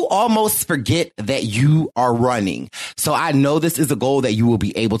 you almost forget that you are running. So I know this is a goal that you will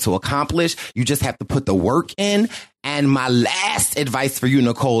be able to accomplish. You just have to put the work in. And my last advice for you,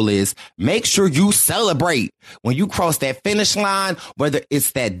 Nicole, is make sure you celebrate when you cross that finish line, whether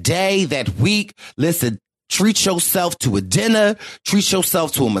it's that day, that week. Listen, treat yourself to a dinner, treat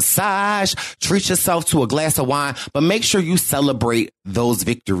yourself to a massage, treat yourself to a glass of wine, but make sure you celebrate those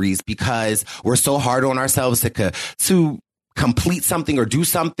victories because we're so hard on ourselves to complete something or do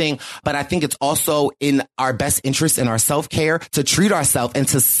something. But I think it's also in our best interest in our self-care to treat ourselves and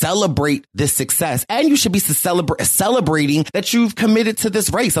to celebrate this success. And you should be celebrating that you've committed to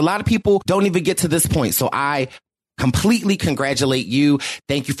this race. A lot of people don't even get to this point. So I completely congratulate you.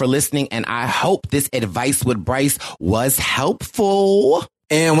 Thank you for listening. And I hope this advice with Bryce was helpful.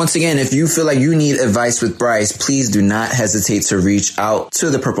 And once again, if you feel like you need advice with Bryce, please do not hesitate to reach out to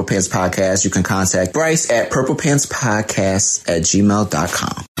the Purple Pants Podcast. You can contact Bryce at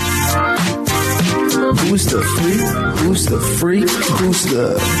purplepantspodcast@gmail.com. Who's the freak? Who's the freak? Who's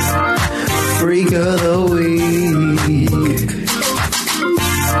the freak of the week?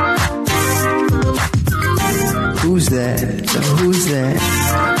 Who's that? Who's that?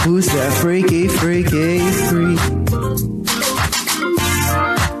 Who's that freaky, freaky, freak?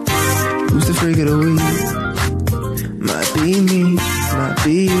 Who's the freak of the week? Might be me, might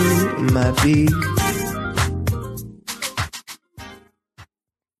be you, might be.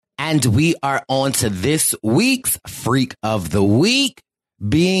 And we are on to this week's Freak of the Week.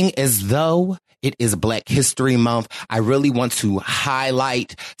 Being as though it is Black History Month, I really want to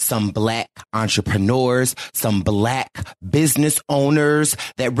highlight some Black entrepreneurs, some Black business owners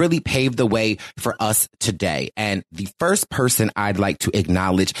that really paved the way for us today. And the first person I'd like to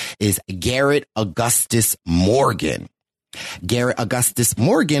acknowledge is Garrett Augustus Morgan. Garrett Augustus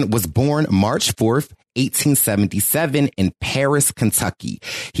Morgan was born March 4th, 1877 in Paris, Kentucky.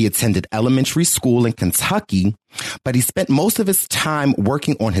 He attended elementary school in Kentucky, but he spent most of his time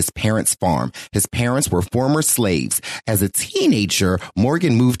working on his parents' farm. His parents were former slaves. As a teenager,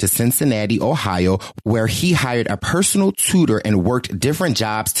 Morgan moved to Cincinnati, Ohio, where he hired a personal tutor and worked different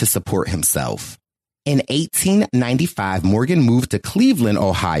jobs to support himself. In 1895, Morgan moved to Cleveland,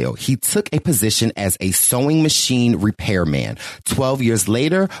 Ohio. He took a position as a sewing machine repairman. 12 years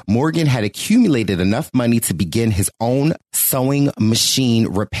later, Morgan had accumulated enough money to begin his own sewing machine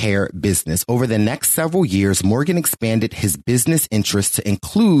repair business. Over the next several years, Morgan expanded his business interests to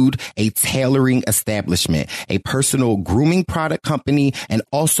include a tailoring establishment, a personal grooming product company, and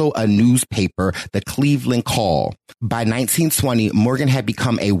also a newspaper, the Cleveland Call. By 1920, Morgan had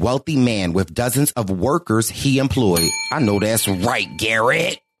become a wealthy man with dozens of workers he employed. I know that's right,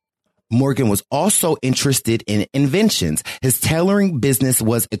 Garrett. Morgan was also interested in inventions. His tailoring business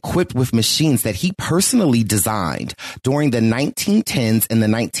was equipped with machines that he personally designed. During the 1910s and the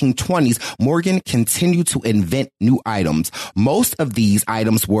 1920s, Morgan continued to invent new items. Most of these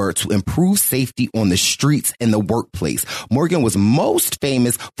items were to improve safety on the streets and the workplace. Morgan was most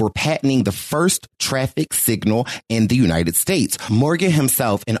famous for patenting the first traffic signal in the United States. Morgan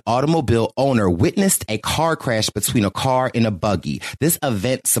himself, an automobile owner, witnessed a car crash between a car and a buggy. This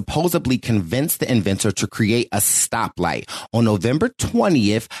event supposedly convinced the inventor to create a stoplight. On November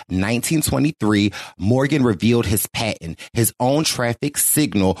 20th, 1923, Morgan revealed his patent. His own traffic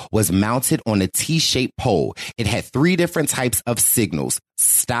signal was mounted on a T-shaped pole. It had 3 different types of signals: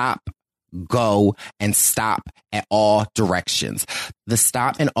 stop, go, and stop at all directions. The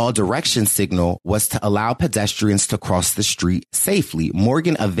stop in all direction signal was to allow pedestrians to cross the street safely.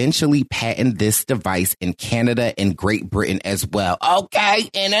 Morgan eventually patented this device in Canada and Great Britain as well. Okay,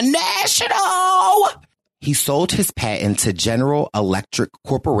 international! He sold his patent to General Electric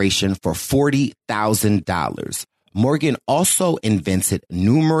Corporation for $40,000. Morgan also invented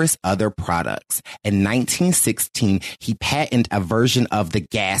numerous other products. In 1916, he patented a version of the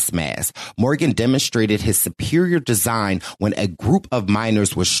gas mask. Morgan demonstrated his superior design when a group of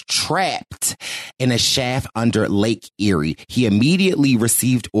miners was trapped in a shaft under Lake Erie. He immediately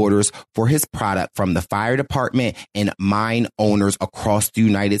received orders for his product from the fire department and mine owners across the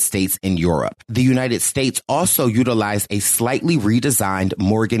United States and Europe. The United States also utilized a slightly redesigned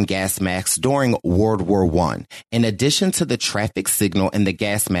Morgan gas mask during World War I. In addition to the traffic signal and the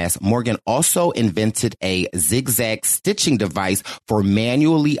gas mask, Morgan also invented a zigzag stitching device for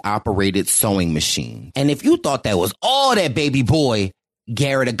manually operated sewing machine. And if you thought that was all that, baby boy,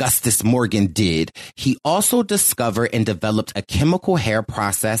 Garrett Augustus Morgan did, he also discovered and developed a chemical hair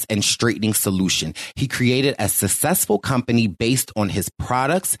process and straightening solution. He created a successful company based on his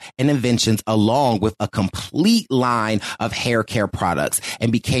products and inventions, along with a complete line of hair care products,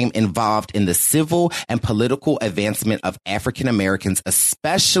 and became involved in the civil and political advancement of African Americans,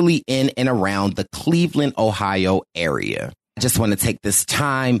 especially in and around the Cleveland, Ohio area. I just want to take this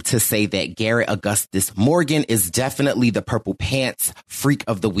time to say that Garrett Augustus Morgan is definitely the Purple Pants Freak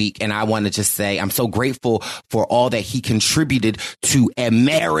of the Week. And I want to just say I'm so grateful for all that he contributed to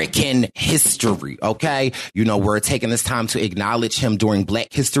American history. OK, you know, we're taking this time to acknowledge him during Black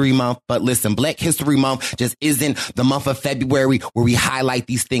History Month. But listen, Black History Month just isn't the month of February where we highlight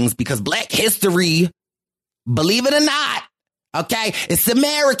these things, because Black history, believe it or not, OK, it's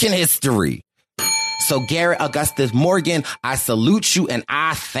American history. So Garrett Augustus Morgan, I salute you and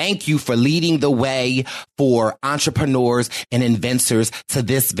I thank you for leading the way for entrepreneurs and inventors to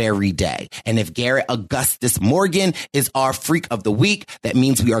this very day. And if Garrett Augustus Morgan is our Freak of the Week, that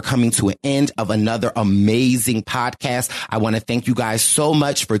means we are coming to an end of another amazing podcast. I want to thank you guys so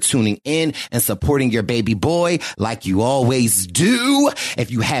much for tuning in and supporting your baby boy like you always do.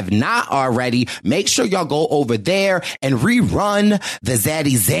 If you have not already, make sure y'all go over there and rerun the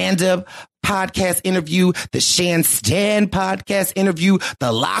Zaddy Xander podcast interview, the Shan Stan podcast interview,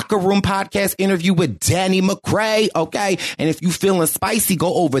 the Locker Room podcast interview with Danny McCray. Okay. And if you feeling spicy,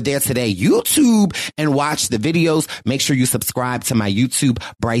 go over there to their YouTube and watch the videos. Make sure you subscribe to my YouTube,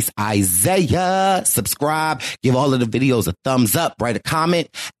 Bryce Isaiah. Subscribe, give all of the videos a thumbs up, write a comment.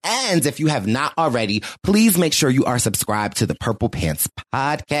 And if you have not already, please make sure you are subscribed to the Purple Pants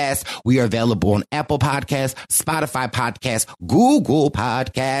podcast. We are available on Apple Podcasts, Spotify Podcasts, Google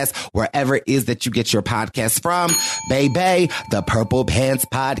Podcasts, wherever it is that you get your podcast from. Baby, the Purple Pants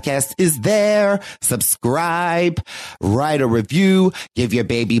podcast is there. Subscribe, write a review, give your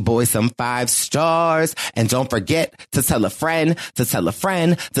baby boy some 5 stars, and don't forget to tell a friend, to tell a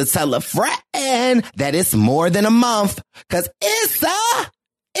friend, to tell a friend that it's more than a month, because it's the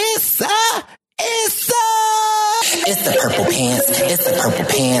Purple Pants. It's the Purple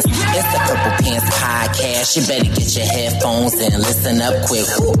Pants. It's the Purple Pants podcast. You better get your headphones and listen up quick.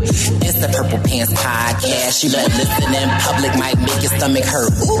 Woo. It's the Purple Pants podcast. You better listen in public, might make your stomach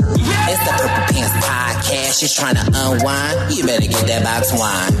hurt. Woo. It's the Purple Pants podcast. You're trying to unwind, you better get that box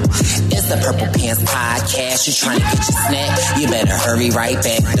wine. It's the Purple Pants podcast. You're trying to get your snack, you better hurry right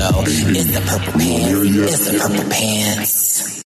back though. It's the Purple Pants. It's the Purple Pants.